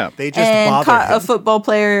rules. Yeah. They just and bother caught him. a football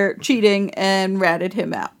player cheating and ratted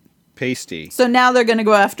him out. Pasty. So now they're going to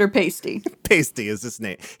go after Pasty. Pasty is his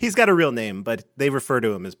name. He's got a real name, but they refer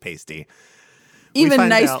to him as Pasty. Even find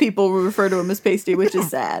nice out- people will refer to him as Pasty, which is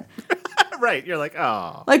sad. Right, you're like,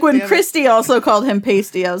 oh. Like when damn it. Christy also called him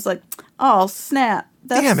Pasty, I was like, oh, snap.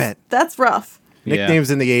 Damn it. That's rough. Nicknames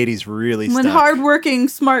in the 80s really When stuck. hardworking,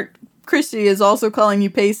 smart Christy is also calling you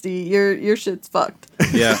Pasty, your shit's fucked.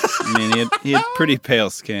 Yeah. I mean, he had pretty pale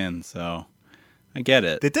skin, so I get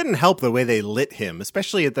it. It didn't help the way they lit him,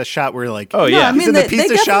 especially at the shot where like, Oh, yeah. I mean, he's in the they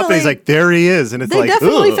pizza shop and he's definitely- like, there he is. And it's They like,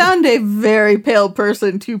 definitely ugh. found a very pale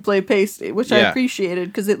person to play Pasty, which I Yeah. appreciated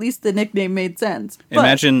because at least the nickname made sense. But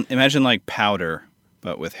Imagine like powder,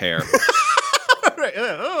 but with hair. Right.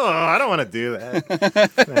 Oh, I don't want to do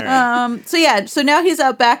that. All right. So yeah, so now he's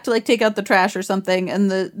out back to like take out the trash or something,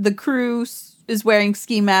 and the crew is wearing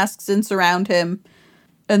ski masks and surround him,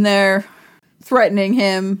 and they're threatening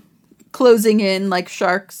him, closing in like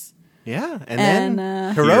sharks. Yeah. And And,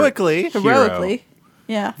 then heroically,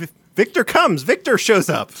 Yeah. Victor comes. Victor shows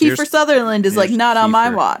up. Kiefer Sutherland is like, here's not on my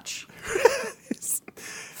Kiefer. watch.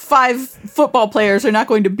 5 football players are not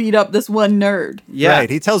going to beat up this one nerd. Yeah. Right.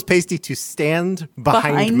 He tells Pasty to stand behind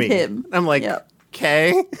Behind me. him. I'm like, Yep.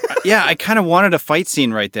 okay. Yeah, I kind of wanted a fight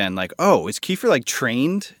scene right then. Like, oh, is Kiefer like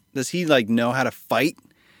trained? Does he like know how to fight?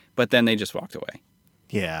 But then they just walked away.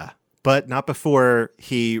 Yeah. But not before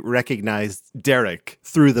he recognized Derek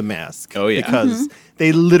through the mask. Oh, yeah. Because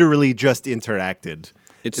they literally just interacted.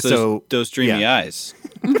 It's So, those dreamy yeah. eyes.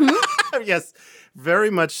 Yes, very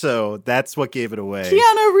much so. That's what gave it away.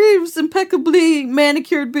 Keanu Reeves' impeccably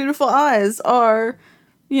manicured, beautiful eyes are,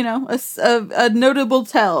 you know, a notable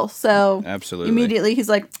tell. So Absolutely. immediately he's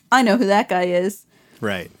like, I know who that guy is.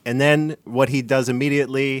 Right. And then what he does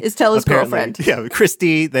immediately Is tell his apparently- girlfriend. Yeah,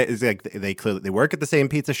 Christy, they clearly they work at the same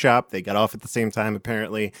pizza shop. They got off at the same time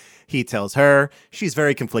apparently. He tells her. She's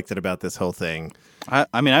very conflicted about this whole thing.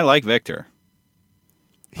 I mean, I like Victor.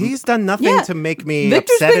 He's done nothing Yeah. to make me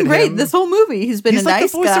Victor's upset been at great him. this whole movie. He's been He's a like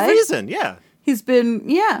nice the voice guy. of reason. Yeah. He's been,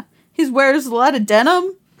 he wears a lot of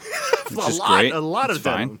denim. Which is great. A lot It's of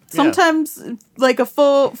fine. them. Yeah. Sometimes like a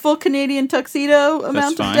full Canadian tuxedo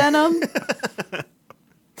amount of fine. denim.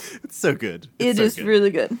 It's so good. It so is good. really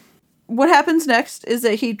good. What happens next is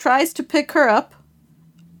that he tries to pick her up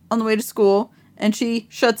on the way to school, and she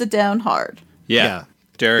shuts it down hard. Yeah. Yeah.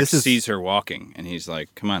 Derek This is- sees her walking, and he's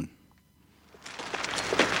like, come on.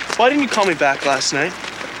 Why didn't you call me back last night?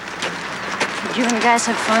 Did you and the guys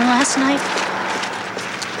have fun last night?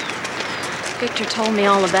 Victor told me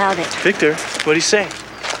all about it. Victor, what'd he say?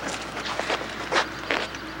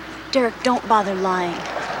 Derek, don't bother lying.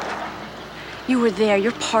 You were there.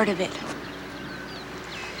 You're part of it.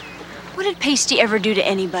 What did Pasty ever do to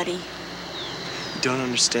anybody? You don't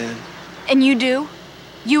understand. And you do?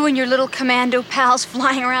 You and your little commando pals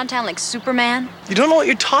flying around town like Superman? You don't know what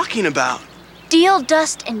you're talking about. Deal,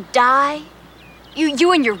 dust, and die?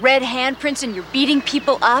 You and your red handprints and you're beating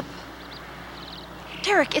people up?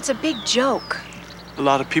 Derek, it's a big joke. A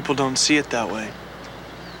lot of people don't see it that way.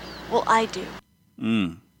 Well, I do.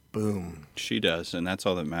 Boom. She does, and that's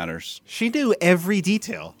all that matters. She knew every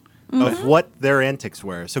detail. of what their antics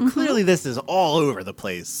were. So clearly this is all over the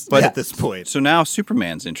place at this point. So now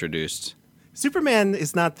Superman's introduced. Superman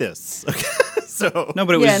is not this. So No,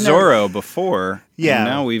 but it was Zorro before. Yeah. And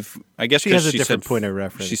now I guess she has a she different said, point of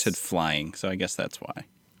reference. She said flying, so I guess that's why.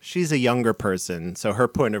 she's a younger person, so her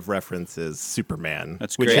point of reference is Superman.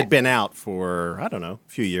 That's which great. had been out for, I don't know, a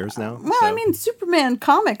few years now. Well, I mean, Superman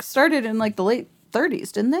comics started in like the late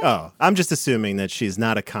 30s, didn't they? Oh, I'm just assuming that she's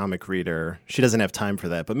not a comic reader. She doesn't have time for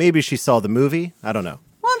that, but maybe she saw the movie. I don't know.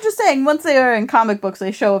 Well, I'm just saying, once they are in comic books,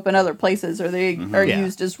 they show up in other places, or they are Yeah.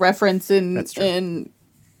 used as reference in That's true.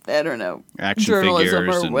 I don't know, Action journalism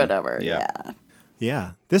figures or and- whatever. yeah. Yeah.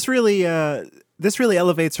 Yeah, this really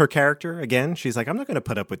elevates her character. Again, she's like, I'm not going to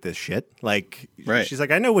put up with this shit. Like, Right. she's like,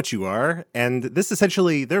 I know what you are, and this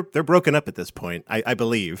essentially they're broken up at this point. I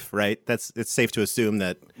believe, right? It's safe to assume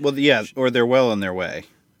that. Well, yeah, or they're well on their way.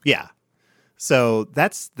 Yeah. So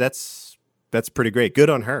that's pretty great. Good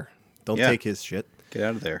on her. Don't Yeah. take his shit. Get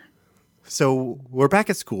out of there. So we're back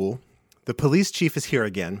at school. The police chief is here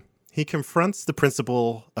again. He confronts the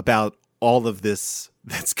principal about all of this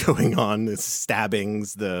that's going on, the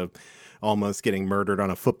stabbings, the almost getting murdered on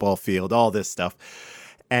a football field, all this stuff.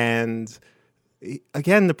 And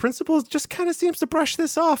again, the principal just kind of seems to brush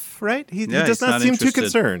this off, right? He does he's not not seem too interested.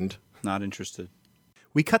 concerned. Not interested.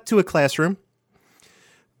 We cut to a classroom.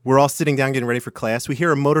 We're all sitting down getting ready for class. We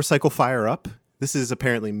hear a motorcycle fire up. This is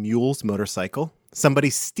apparently Mule's motorcycle. Somebody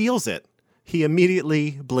steals it. He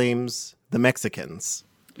immediately blames the Mexicans.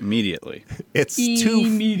 Immediately. It's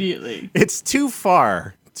Immediately. It's too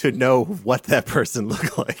far to know what that person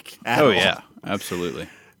looked like at Oh, all. yeah. Absolutely.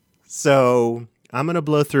 So I'm going to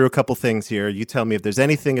blow through a couple things here. You tell me if there's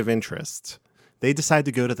anything of interest. They decide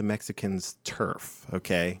to go to the Mexicans' turf,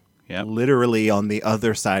 okay? Yep. Literally on the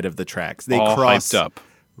other side of the tracks. They All cross hyped up.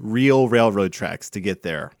 real railroad tracks to get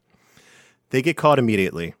there. They get caught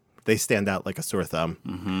immediately. They stand out like a sore thumb.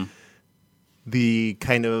 Mm-hmm. The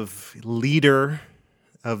kind of leader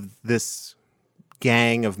of this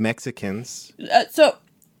gang of Mexicans. So,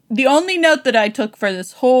 the only note that I took for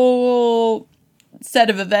this whole set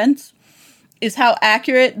of events is how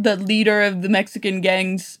accurate the leader of the Mexican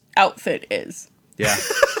gang's outfit is. Yeah.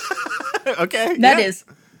 Okay. That yeah. is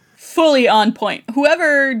fully on point.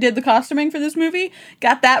 Whoever did the costuming for this movie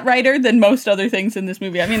got that righter than most other things in this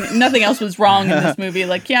movie. I mean, nothing else was wrong in this movie.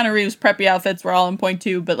 Like, Keanu Reeves' preppy outfits were all on point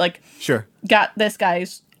too, but like, Sure. got this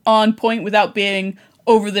guy's on point without being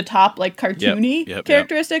over the top, like cartoony Yep.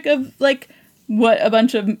 characteristic of like what a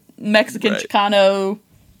bunch of Mexican Right. Chicano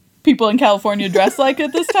people in California dress like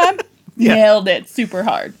at this time. Yeah. Nailed it super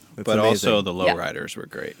hard. That's But amazing. also the Yeah. lowriders were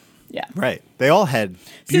great. Yeah. Right. They all had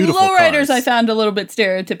See, the beautiful lowriders cars. I found a little bit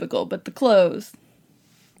stereotypical, but the clothes.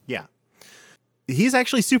 Yeah. He's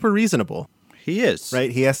actually super reasonable, He is.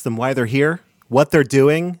 right? He asks them why they're here, what they're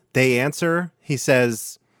doing. They answer. He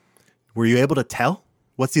says, were you able to tell?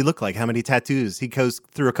 What's he look like? How many tattoos? He goes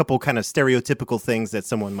through a couple kind of stereotypical things that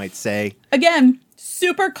someone might say. Again,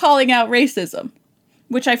 super calling out racism,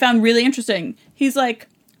 which I found really interesting. He's like,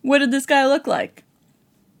 what did this guy look like?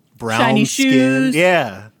 Brown Shiny skin. shoes.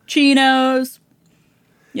 Yeah. Chinos.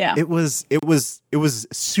 Yeah. It was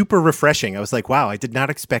super refreshing. I was like, wow, I did not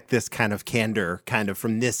expect this kind of candor kind of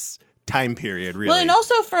from this time period, really. Well, and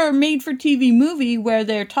also for a made-for-TV movie where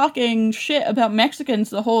they're talking shit about Mexicans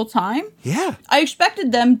the whole time, yeah. I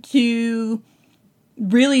expected them to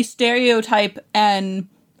really stereotype and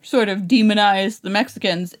sort of demonize the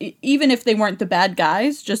Mexicans, even if they weren't the bad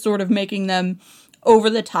guys, just sort of making them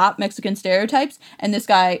over-the-top Mexican stereotypes. And this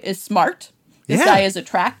guy is smart. This Yeah. guy is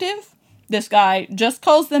attractive. This guy just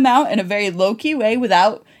calls them out in a very low-key way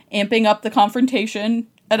without amping up the confrontation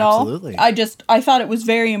at Absolutely. all. I thought it was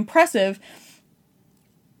very impressive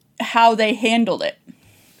how they handled it.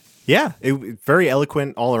 Yeah. Very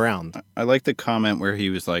eloquent all around. I like the comment where he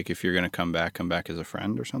was like, if you're going to come back as a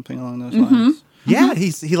friend or something along those lines. Yeah,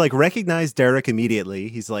 he like recognized Derek immediately.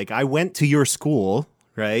 He's like, I went to your school,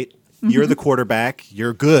 right? You're the quarterback.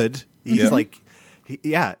 You're good. He's like,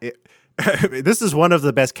 this is one of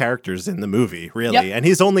the best characters in the movie, really. Yep. And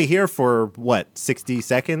he's only here for what, 60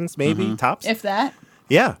 seconds, maybe tops. If that.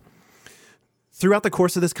 Yeah. Throughout the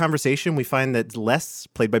course of this conversation, we find that Les,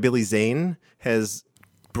 played by Billy Zane, has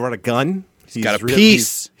brought a gun. He's got a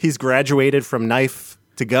piece. He's graduated from knife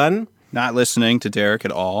to gun. Not listening to Derek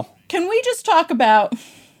at all. Can we just talk about,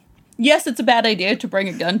 yes, it's a bad idea to bring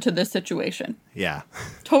a gun to this situation. Yeah.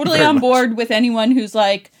 Totally Very on much. board with anyone who's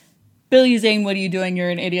like, Billy Zane, what are you doing? You're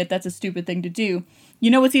an idiot. That's a stupid thing to do. You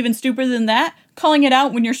know what's even stupider than that? Calling it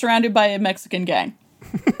out when you're surrounded by a Mexican gang.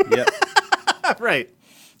 Yep. Right.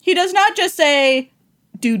 He does not just say,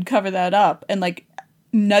 dude, cover that up, and like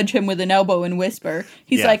nudge him with an elbow and whisper.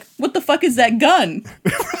 He's Yeah. like, what the fuck is that gun?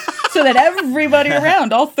 So that everybody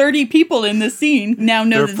around, all 30 people in this scene, now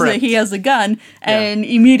know They're that he prepped. has a gun, and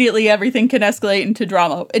immediately everything can escalate into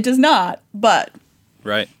drama. It does not, but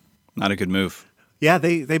Right. Not a good move. Yeah,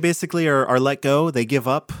 they basically are let go. They give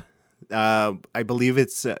up. I believe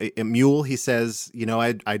it's a Mule. He says, you know,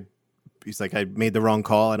 he's like, I made the wrong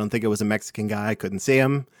call. I don't think it was a Mexican guy. I couldn't see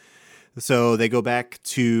him. So they go back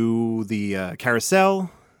to the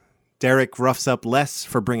carousel. Derek roughs up Les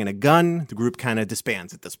for bringing a gun. The group kind of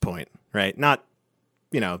disbands at this point, right? Not,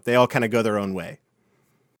 you know, they all kind of go their own way.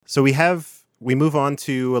 So we move on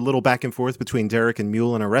to a little back and forth between Derek and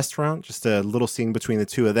Mule in a restaurant, just a little scene between the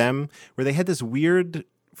two of them where they had this weird,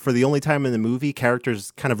 for the only time in the movie, characters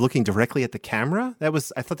kind of looking directly at the camera. I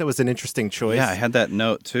thought that was an interesting choice. Yeah, I had that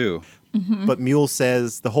note too. But Mule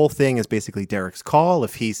says the whole thing is basically Derek's call.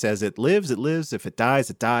 If he says it lives, it lives. If it dies,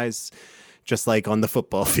 it dies. Just like on the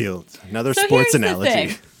football field. Another So sports here's the analogy.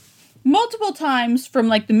 thing. Multiple times from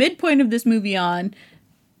like the midpoint of this movie on,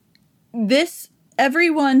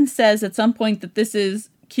 everyone says at some point that this is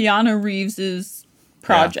Keanu Reeves's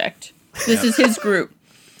project. This is his group.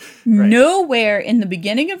 Right. Nowhere in the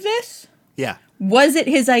beginning of this Yeah. was it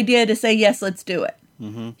his idea to say, yes, let's do it.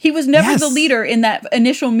 He was never the Yes. leader in that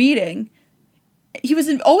initial meeting. He was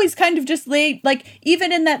always kind of just like,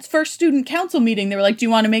 even in that first student council meeting, they were like, do you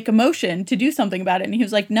want to make a motion to do something about it? And he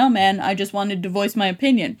was like, no, man, I just wanted to voice my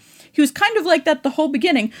opinion. He was kind of like that the whole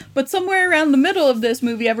beginning, but somewhere around the middle of this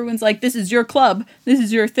movie, everyone's like, this is your club. This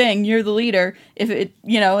is your thing. You're the leader. If it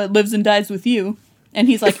lives and dies with you. And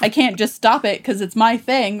he's like, I can't just stop it because it's my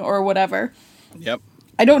thing or whatever. Yep.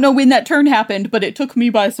 I don't know when that turn happened, but it took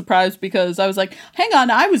me by surprise because I was like, hang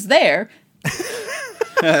on, I was there.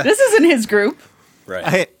 This isn't his group.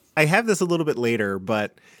 Right. I have this a little bit later,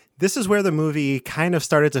 but this is where the movie kind of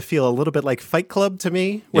started to feel a little bit like Fight Club to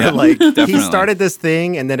me, where Yeah, like he definitely. started this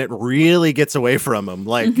thing and then it really gets away from him,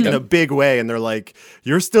 like in a big way. And they're like,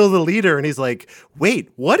 you're still the leader. And he's like,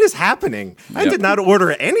 wait, what is happening? I Yep. did not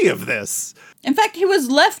order any of this. In fact, he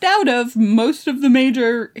was left out of most of the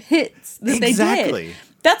major hits that they Exactly. did.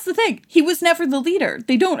 That's the thing. He was never the leader.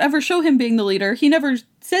 They don't ever show him being the leader. He never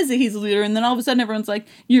says that he's the leader, and then all of a sudden everyone's like,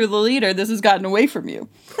 you're the leader. This has gotten away from you.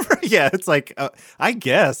 Yeah, it's like, I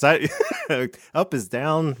guess. Up is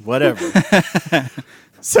down, whatever.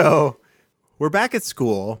 So we're back at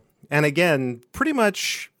school. And again, pretty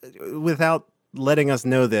much without letting us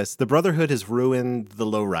know this, the Brotherhood has ruined the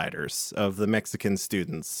lowriders of the Mexican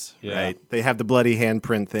students, right? They have the bloody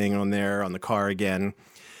handprint thing on the car again.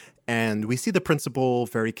 And we see the principal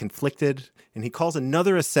very conflicted, and he calls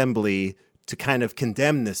another assembly to kind of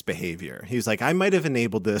condemn this behavior. He's like, I might have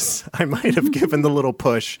enabled this. I might have given the little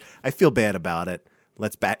push. I feel bad about it.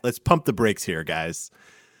 Let's pump the brakes here, guys.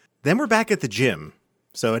 Then we're back at the gym.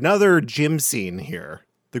 So another gym scene here.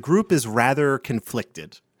 The group is rather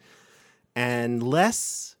conflicted. And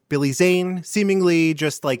Billy Zane seemingly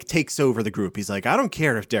just like takes over the group. He's like, I don't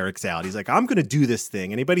care if Derek's out. He's like, I'm going to do this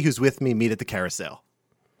thing. Anybody who's with me, meet at the carousel.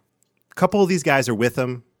 A couple of these guys are with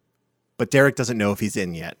him, but Derek doesn't know if he's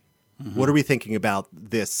in yet. What are we thinking about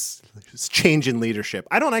this change in leadership?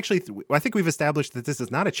 I think we've established that this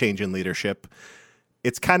is not a change in leadership.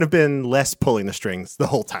 It's kind of been Les pulling the strings the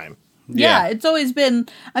whole time. Yeah, it's always been,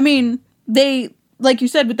 I mean, they, like you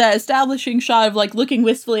said, with that establishing shot of like looking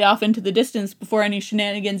wistfully off into the distance before any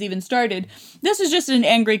shenanigans even started, this is just an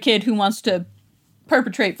angry kid who wants to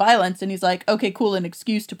perpetrate violence, and he's like, okay, cool, an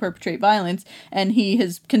excuse to perpetrate violence, and he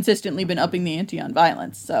has consistently been upping the ante on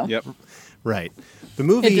violence, so. Yep. Right. The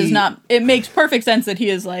movie... It makes perfect sense that he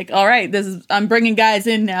is like, all right, I'm bringing guys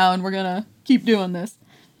in now, and we're gonna keep doing this.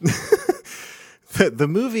 The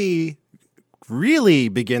movie really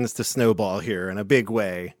begins to snowball here in a big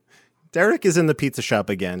way. Derek is in the pizza shop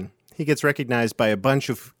again. He gets recognized by a bunch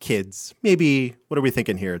of kids. Maybe, what are we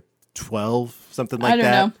thinking here? 12? Something like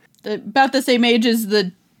that? I don't know. About the same age as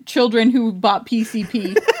the children who bought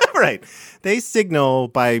PCP. Right. They signal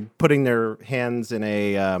by putting their hands in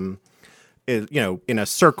a, in a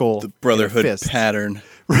circle. The Brotherhood in a fist. pattern.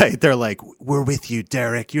 Right. They're like, we're with you,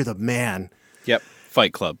 Derek. You're the man. Yep.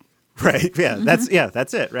 Fight Club. Right. Yeah.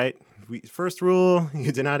 That's it. Right. First rule,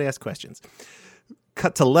 you do not ask questions.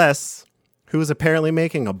 Cut to Les, who is apparently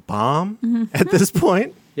making a bomb at this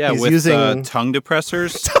point. Yeah, He's with using tongue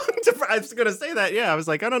depressors. I was going to say that. Yeah, I was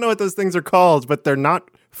like, I don't know what those things are called, but they're not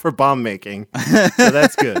for bomb making. So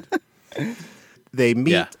that's good. They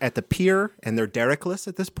meet at the pier, and they're Derekless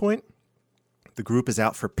at this point. The group is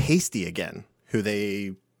out for Pasty again, who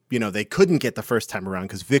they couldn't get the first time around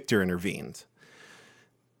because Victor intervened.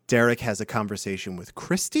 Derek has a conversation with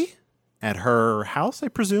Christy, at her house, I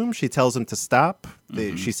presume. She tells him to stop.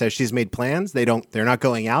 She says she's made plans. They're not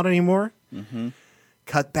going out anymore.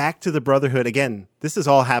 Cut back to the Brotherhood. Again, this is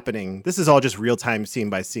all happening. This is all just real time, scene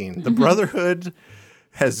by scene. The Brotherhood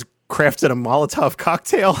has crafted a Molotov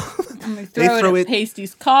cocktail. They throw it at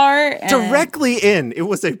Pasty's car. And directly in. It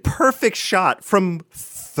was a perfect shot from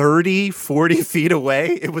 30, 40 feet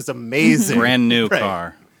away. It was amazing. Brand new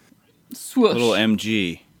car. Swoosh. Little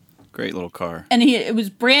MG. Great little car. And it was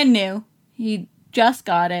brand new. He just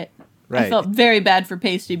got it. Right. I felt very bad for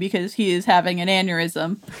Pasty because he is having an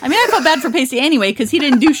aneurysm. I mean, I felt bad for Pasty anyway because he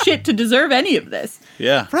didn't do shit to deserve any of this.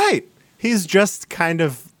 Yeah. Right. He's just kind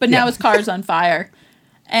of... But now his car's on fire.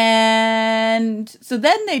 And so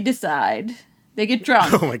then they decide, they get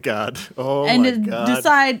drunk. Oh my God. And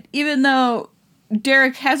decide, even though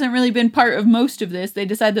Derek hasn't really been part of most of this, they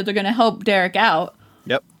decide that they're going to help Derek out.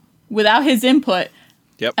 Yep. Without his input.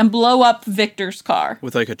 Yep. And blow up Victor's car.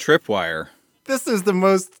 With like a tripwire. This is the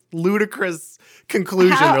most ludicrous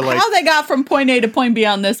conclusion. How they got from point A to point B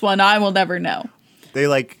on this one, I will never know.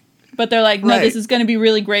 But they're like, no, this is going to be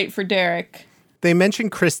really great for Derek. They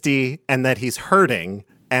mention Christy and that he's hurting.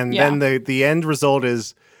 And then the end result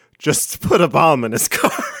is just put a bomb in his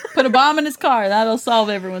car. Put a bomb in his car. That'll solve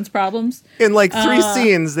everyone's problems. In like 3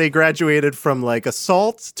 scenes, they graduated from like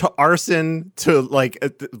assault to arson to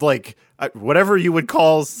like whatever you would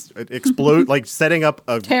call explode, like setting up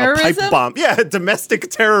a pipe bomb. Yeah, domestic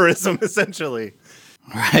terrorism, essentially.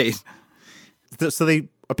 Right. So they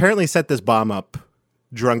apparently set this bomb up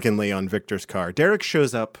drunkenly on Victor's car. Derek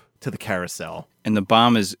shows up to the carousel. And the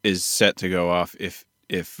bomb is set to go off if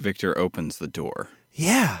Victor opens the door.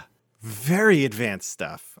 Yeah. Very advanced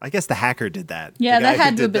stuff. I guess the hacker did that. Yeah, that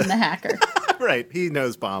had to have been the hacker. Right. He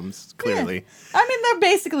knows bombs, clearly. Yeah. I mean, they're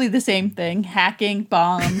basically the same thing. Hacking,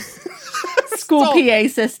 bombs, school PA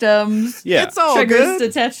systems. Yeah. It's all triggers good.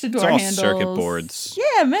 attached to door all handles. Circuit boards.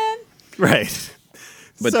 Yeah, man. Right.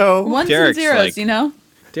 But so ones Derek's and zeros, like, you know?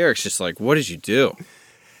 Derek's just like, what did you do?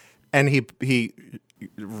 And he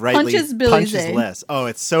rightly punches Billy Zane. less. Oh,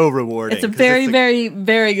 it's so rewarding. It's a very, very,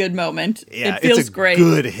 very good moment. Yeah, it feels it's a great.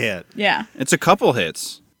 Good hit. Yeah. It's a couple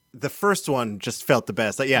hits. The first one just felt the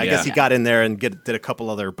best. I guess he got in there and did a couple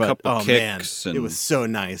other, but kicks man, it was so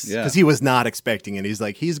nice Yeah. because he was not expecting it. He's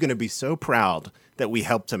like, he's going to be so proud that we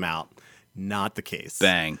helped him out. Not the case.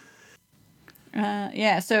 Bang.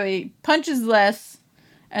 So he punches Les,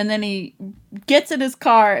 and then he gets in his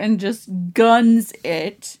car and just guns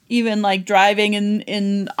it, even like driving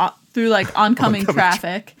in through like oncoming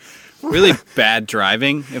traffic. Really bad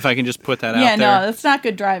driving, if I can just put that out there. Yeah, no, that's not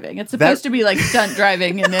good driving. It's supposed to be like stunt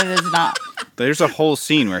driving, and it is not. There's a whole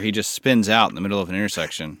scene where he just spins out in the middle of an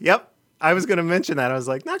intersection. Yep. I was going to mention that. I was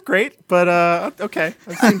like, not great, but okay.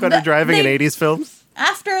 I've seen better driving in 80s films.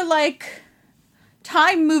 After like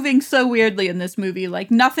time moving so weirdly in this movie,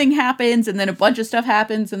 like nothing happens and then a bunch of stuff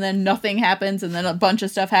happens and then nothing happens and then a bunch of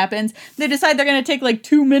stuff happens. They decide they're going to take like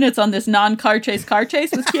 2 minutes on this non-car chase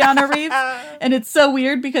with Keanu Reeves. And it's so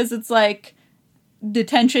weird because it's like the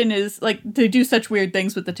tension is like they do such weird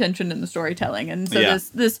things with the tension and the storytelling. And so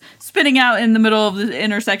this spinning out in the middle of the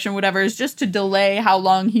intersection, whatever, is just to delay how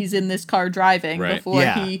long he's in this car driving before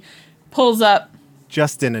he pulls up.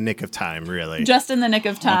 Just in a nick of time, really. Just in the nick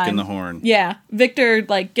of time. Honking the horn. Yeah. Victor,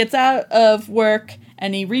 like, gets out of work,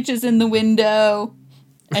 and he reaches in the window,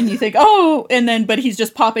 and you think, but he's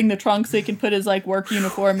just popping the trunk so he can put his, like, work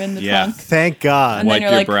uniform in the trunk. Thank God. And Wipe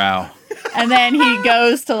your brow. And then he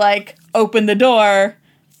goes to, like, open the door,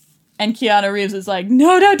 and Keanu Reeves is like,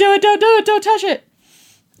 no, don't do it, don't touch it.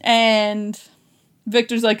 And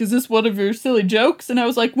Victor's like, is this one of your silly jokes? And I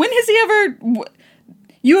was like, when has he ever...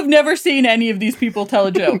 You have never seen any of these people tell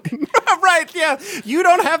a joke. Right, yeah. You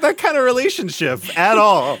don't have that kind of relationship at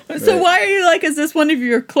all. So why are you like, is this one of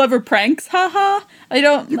your clever pranks? Haha.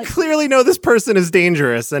 You clearly know this person is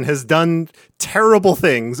dangerous and has done terrible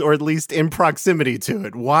things, or at least in proximity to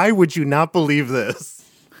it. Why would you not believe this?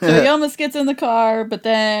 So he almost gets in the car, but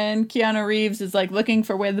then Keanu Reeves is like looking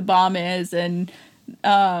for where the bomb is, and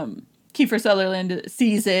Kiefer Sutherland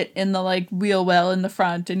sees it in the like wheel well in the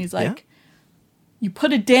front, and he's like, you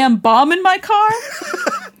put a damn bomb in my car?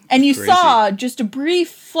 And you saw just a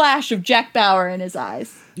brief flash of Jack Bauer in his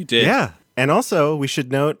eyes. You did. Yeah. And also, we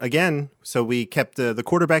should note, again, so we kept the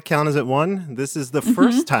quarterback count as at 1. This is the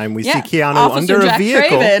first time we see Keanu Officer under Jack a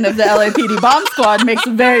vehicle. Traven of the LAPD Bomb Squad makes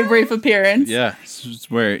a very brief appearance. Yeah, it's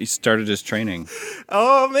where he started his training.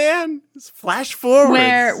 Oh, man. It's flash forward.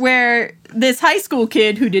 Where this high school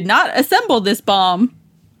kid who did not assemble this bomb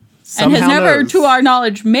Somehow and has never, knows. to our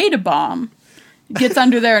knowledge, made a bomb, gets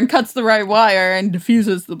under there and cuts the right wire and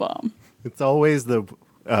defuses the bomb. It's always the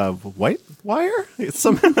White Wire? It's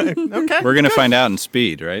some okay. We're gonna find out in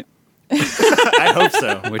Speed, right? I hope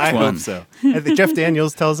so. Which I one? hope so. I think Jeff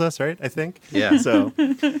Daniels tells us, right? I think. Yeah.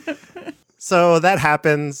 So that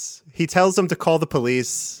happens. He tells them to call the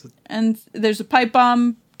police. And there's a pipe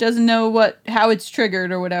bomb. Doesn't know how it's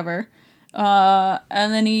triggered or whatever. And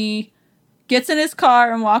then he gets in his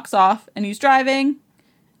car and walks off. And he's driving.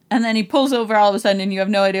 And then he pulls over all of a sudden, and you have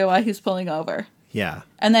no idea why he's pulling over. Yeah.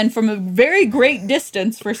 And then from a very great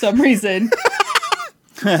distance, for some reason,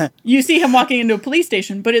 you see him walking into a police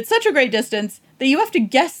station. But it's such a great distance that you have to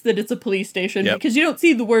guess that it's a police station because you don't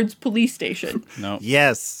see the words police station. No.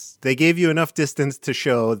 Yes. They gave you enough distance to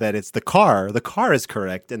show that it's the car. The car is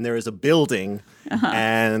correct, and there is a building,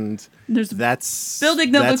 and that's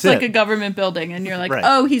building that looks like a government building, and you're like, Right.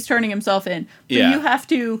 oh, he's turning himself in. But you have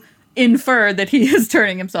to infer that he is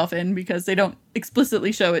turning himself in because they don't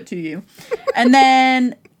explicitly show it to you. And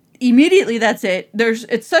then immediately that's it.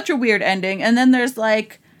 It's such a weird ending, and then there's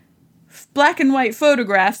like black and white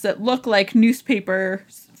photographs that look like newspaper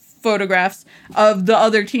photographs of the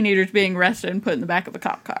other teenagers being arrested and put in the back of a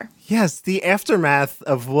cop car. Yes, the aftermath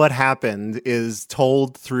of what happened is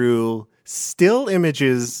told through still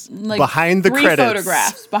images behind the credits. 3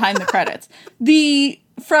 photographs behind the credits.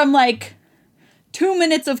 From like 2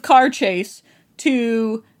 minutes of car chase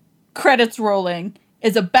to credits rolling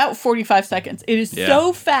is about 45 seconds. It is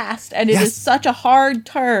so fast, and it is such a hard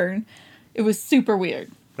turn. It was super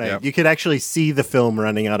weird. Right. Yep. You could actually see the film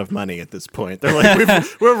running out of money at this point. They're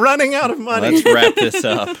like, we're running out of money. Let's wrap this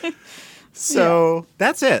up. So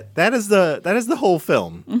that's it. That is the whole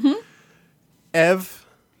film. Mm-hmm. Ev,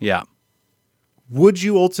 Yeah. would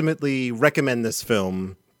you ultimately recommend this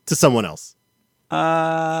film to someone else?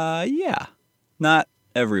 Yeah. Not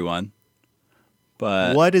everyone.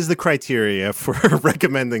 But What is the criteria for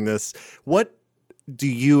recommending this? What do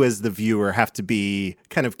you as the viewer have to be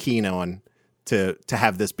kind of keen on to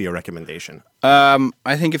have this be a recommendation?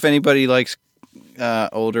 I think if anybody likes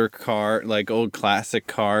older old classic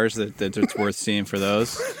cars, that it's worth seeing for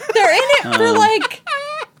those. They're in it for like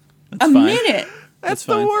a minute. That's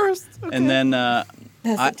fine. the worst. Okay. And then That's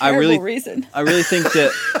a terrible reason. I really think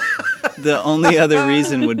that the only other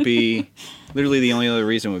reason would be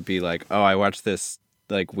like, oh, I watched this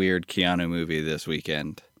like weird Keanu movie this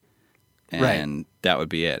weekend, and that would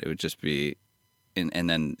be it. It would just be, and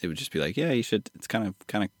then it would just be like, yeah, you should. It's kind of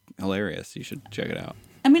hilarious. You should check it out.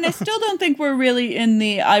 I mean, I still don't think we're really in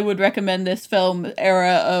the I would recommend this film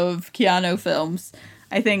era of Keanu films.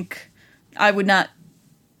 I think I would not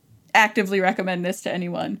actively recommend this to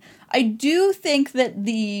anyone. I do think that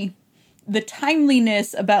the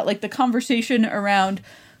timeliness about like the conversation around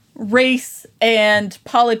race and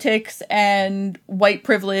politics and white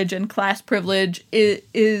privilege and class privilege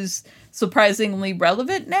is surprisingly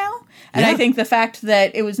relevant now. And I think the fact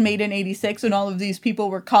that it was made in 86 and all of these people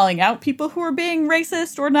were calling out people who were being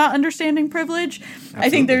racist or not understanding privilege, I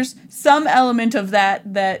think there's some element of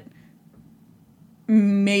that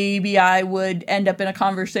maybe I would end up in a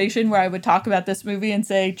conversation where I would talk about this movie and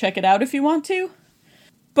say, check it out if you want to.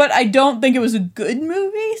 But I don't think it was a good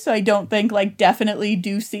movie, so I don't think, like, definitely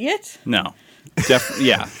do see it. No.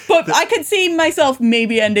 Yeah. But I could see myself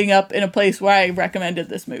maybe ending up in a place where I recommended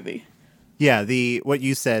this movie. Yeah, what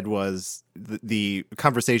you said was the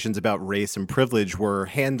conversations about race and privilege were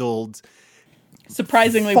handled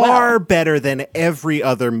surprisingly far well. better than every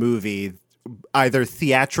other movie, either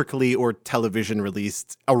theatrically or television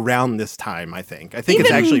released around this time, I think. I think it's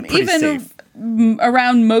actually pretty safe.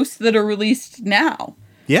 Around most that are released now.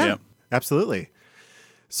 Yeah, absolutely.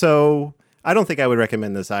 So I don't think I would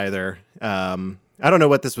recommend this either. I don't know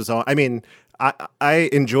what this was on. I mean, I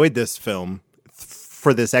enjoyed this film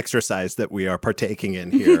for this exercise that we are partaking in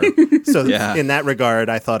here. So in that regard,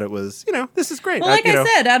 I thought it was, this is great. Well, like I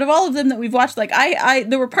said, out of all of them that we've watched, like I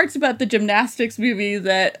there were parts about the gymnastics movie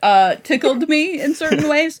that tickled me in certain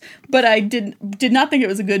ways, but I did not think it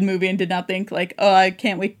was a good movie and did not think like, oh, I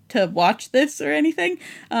can't wait to watch this or anything.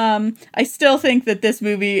 I still think that this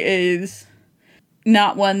movie is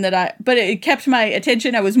not one that but it kept my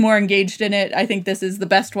attention. I was more engaged in it. I think this is the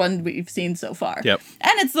best one we've seen so far. Yep.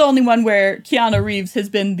 And it's the only one where Keanu Reeves has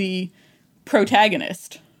been the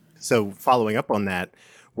protagonist. So following up on that,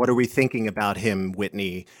 what are we thinking about him,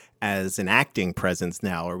 Whitney, as an acting presence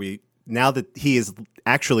now? Now that he is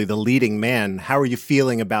actually the leading man, how are you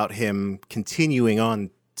feeling about him continuing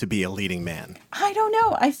on to be a leading man? I don't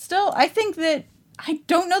know. I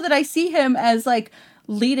don't know that I see him as like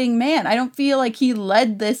leading man. I don't feel like he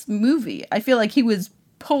led this movie. I feel like he was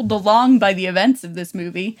pulled along by the events of this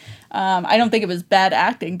movie. I don't think it was bad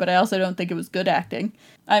acting, but I also don't think it was good acting.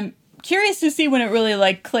 I'm curious to see when it really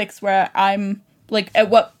like clicks where I'm Like, at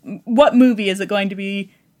what movie is it going to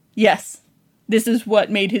be? Yes, this is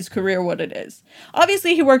what made his career what it is.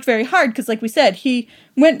 Obviously, he worked very hard because, like we said, he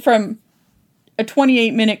went from a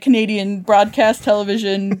 28-minute Canadian broadcast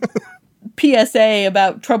television PSA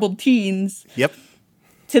about troubled teens Yep.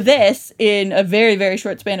 to this in a very, very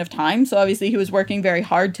short span of time. So obviously he was working very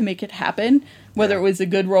hard to make it happen, whether it was a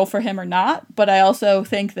good role for him or not. But I also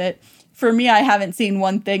think that, for me, I haven't seen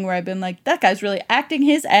one thing where I've been like, that guy's really acting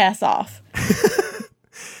his ass off.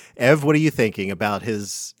 Ev, what are you thinking about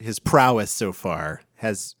his prowess so far?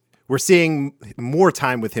 We're seeing more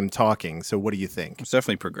time with him talking, so what do you think? It's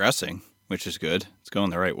definitely progressing, which is good. It's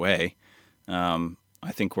going the right way.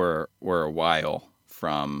 I think we're a while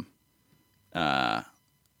from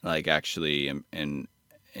actually an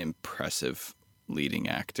impressive leading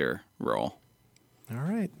actor role. All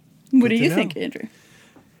right. What do you think, Andrew?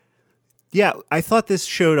 Yeah, I thought this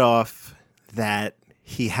showed off that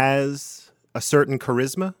he has a certain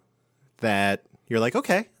charisma that you're like,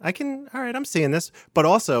 okay, all right, I'm seeing this. But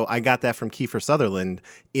also, I got that from Kiefer Sutherland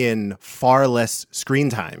in far less screen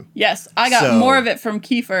time. Yes, I got more of it from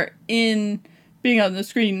Kiefer in being on the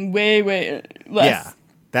screen way, way less. Yeah,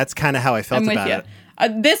 that's kind of how I felt about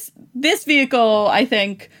it. This vehicle, I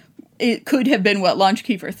think, it could have been what launched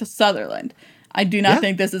Kiefer Sutherland. I do not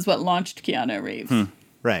think this is what launched Keanu Reeves.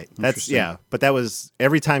 Right. That's, but that was,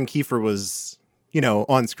 every time Kiefer was,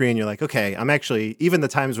 on screen, you're like, okay, I'm actually, even the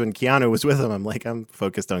times when Keanu was with him, I'm like, I'm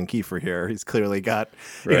focused on Kiefer here. He's clearly got,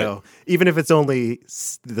 even if it's only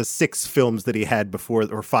the 6 films that he had before,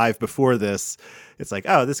 or 5 before this, it's like,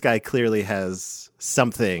 oh, this guy clearly has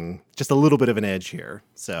something, just a little bit of an edge here.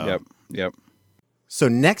 So, Yep. So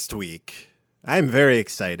next week, I'm very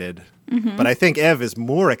excited, but I think Ev is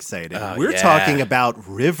more excited. We're talking about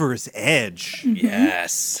River's Edge.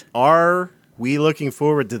 Yes. Are we looking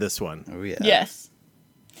forward to this one? Oh, yeah. Yes.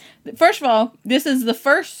 First of all, this is the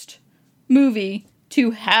first movie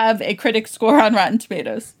to have a critic score on Rotten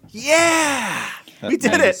Tomatoes. Yeah! We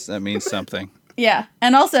did it! That means something. Yeah.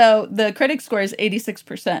 And also, the critic score is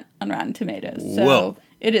 86% on Rotten Tomatoes. So Whoa.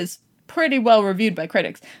 It is pretty well reviewed by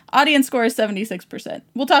critics. Audience score is 76%.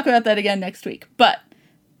 We'll talk about that again next week. But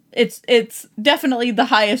it's definitely the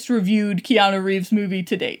highest reviewed Keanu Reeves movie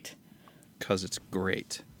to date. Because it's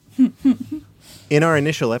great. In our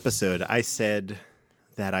initial episode, I said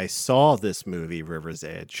that I saw this movie, River's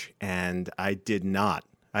Edge, and I did not.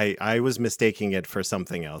 I was mistaking it for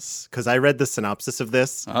something else because I read the synopsis of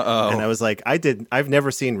this and I was like, I've never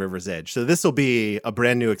seen River's Edge. So this will be a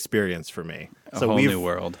brand new experience for me. A whole new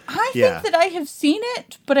world. I think that I have seen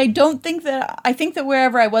it, but I think that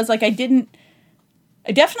wherever I was, like, I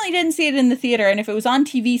definitely didn't see it in the theater. And if it was on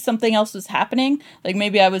TV, something else was happening. Like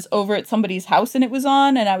maybe I was over at somebody's house and it was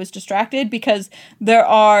on and I was distracted, because there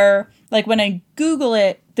are, like, when I Google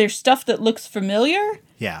it, there's stuff that looks familiar.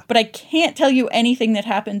 Yeah. But I can't tell you anything that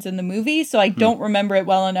happens in the movie, so I don't remember it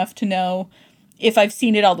well enough to know if I've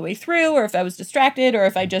seen it all the way through, or if I was distracted, or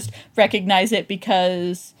if I just recognize it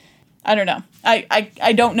because, I don't know.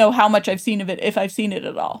 I don't know how much I've seen of it, if I've seen it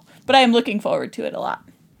at all. But I am looking forward to it a lot.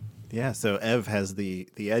 Yeah, so Ev has the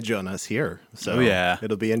edge on us here. So yeah.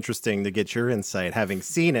 It'll be interesting to get your insight, having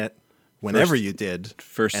seen it whenever you did.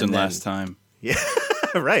 First and last time. Yeah,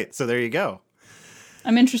 right. So there you go.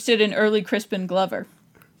 I'm interested in early Crispin Glover.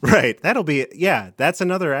 Right. That's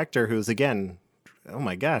another actor who's, again, oh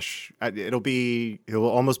my gosh, it will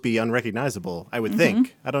almost be unrecognizable, I would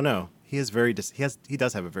think. I don't know. He is he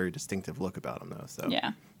does have a very distinctive look about him, though. So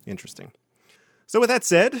yeah. Interesting. So with that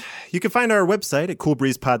said, you can find our website at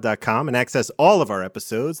coolbreezepod.com and access all of our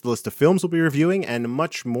episodes, the list of films we'll be reviewing, and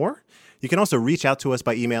much more. You can also reach out to us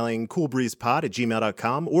by emailing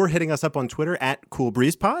coolbreezepod@gmail.com or hitting us up on Twitter at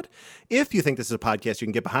coolbreezepod. If you think this is a podcast you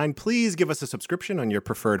can get behind, please give us a subscription on your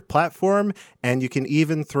preferred platform, and you can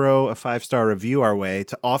even throw a 5-star review our way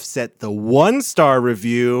to offset the 1-star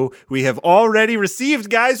review we have already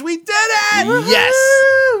received, guys. We did it! Woo-hoo! Yes!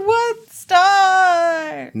 1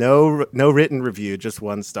 star! No written review, just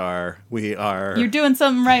 1 star. You're doing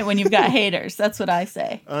something right when you've got haters. That's what I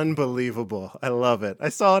say. Unbelievable. I love it. I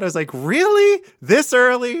saw it. I was like, really? This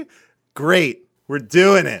early? Great. We're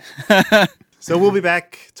doing it. So we'll be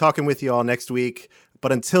back talking with you all next week.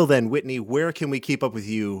 But until then, Whitney, where can we keep up with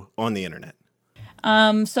you on the internet?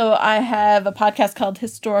 So I have a podcast called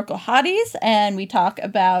Historical Hotties, and we talk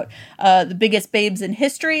about the biggest babes in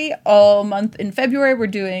history. All month in February, we're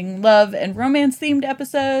doing love and romance-themed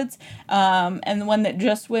episodes. And the one that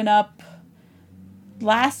just went up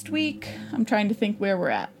last week, I'm trying to think where we're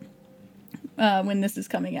at when this is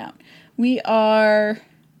coming out. We are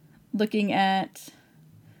looking at...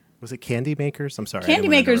 Was it Candy Makers? I'm sorry. Candy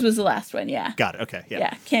Makers was the last one, yeah. Got it, okay.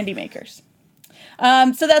 Yeah, Candy Makers.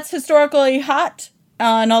 So that's Historically Hot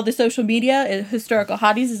on all the social media. Historical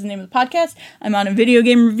Hotties is the name of the podcast. I'm on a video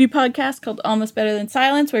game review podcast called Almost Better Than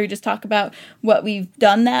Silence, where we just talk about what we've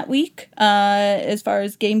done that week as far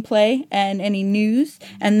as gameplay and any news.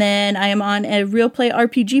 And then I am on a real play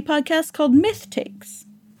RPG podcast called Myth Takes.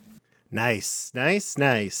 Nice.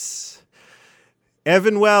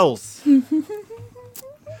 Evan Wells.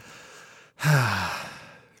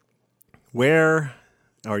 Where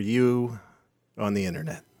are you on the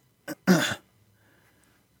internet?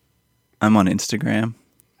 I'm on Instagram.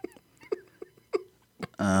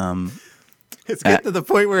 It's getting to the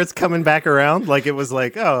point where it's coming back around. Like it was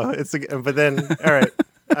like, oh, but then, all right.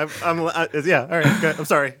 Yeah, all right. Good. I'm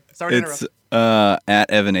sorry. Sorry to interrupt. It's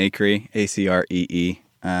at Evan Acree, Acree.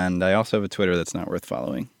 And I also have a Twitter that's not worth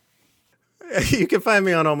following. You can find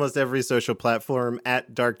me on almost every social platform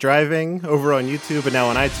at Dark Driving, over on YouTube and now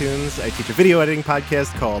on iTunes. I teach a video editing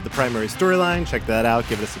podcast called The Primary Storyline. Check that out.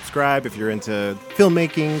 Give it a subscribe if you're into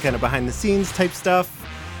filmmaking, kind of behind the scenes type stuff.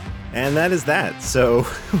 And that is that. So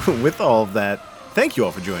with all of that, thank you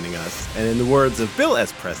all for joining us. And in the words of Bill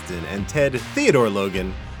S. Preston and Ted Theodore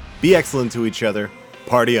Logan, be excellent to each other.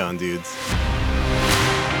 Party on, dudes.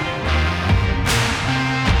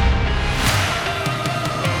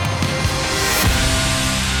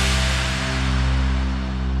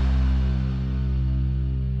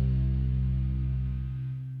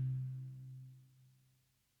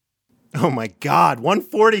 Oh my God,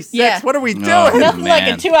 146. Yeah. What are we doing? Nothing like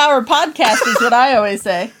a man. 2-hour podcast is what I always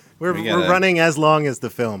say. We're running as long as the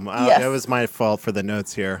film. Yes. That was my fault for the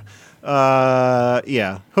notes here.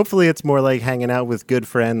 Yeah. Hopefully it's more like hanging out with good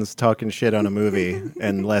friends talking shit on a movie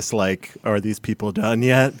and less like, are these people done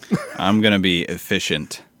yet? I'm going to be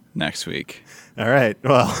efficient next week. All right.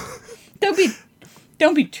 Well,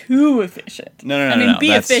 Don't be too efficient. No. Be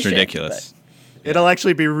That's efficient, ridiculous. it'll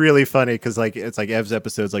actually be really funny because like it's like Ev's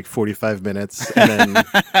episode's like 45 minutes and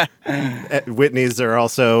then Whitney's are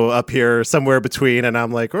also up here somewhere between and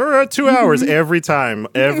I'm like, 2 hours every time.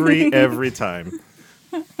 Every time.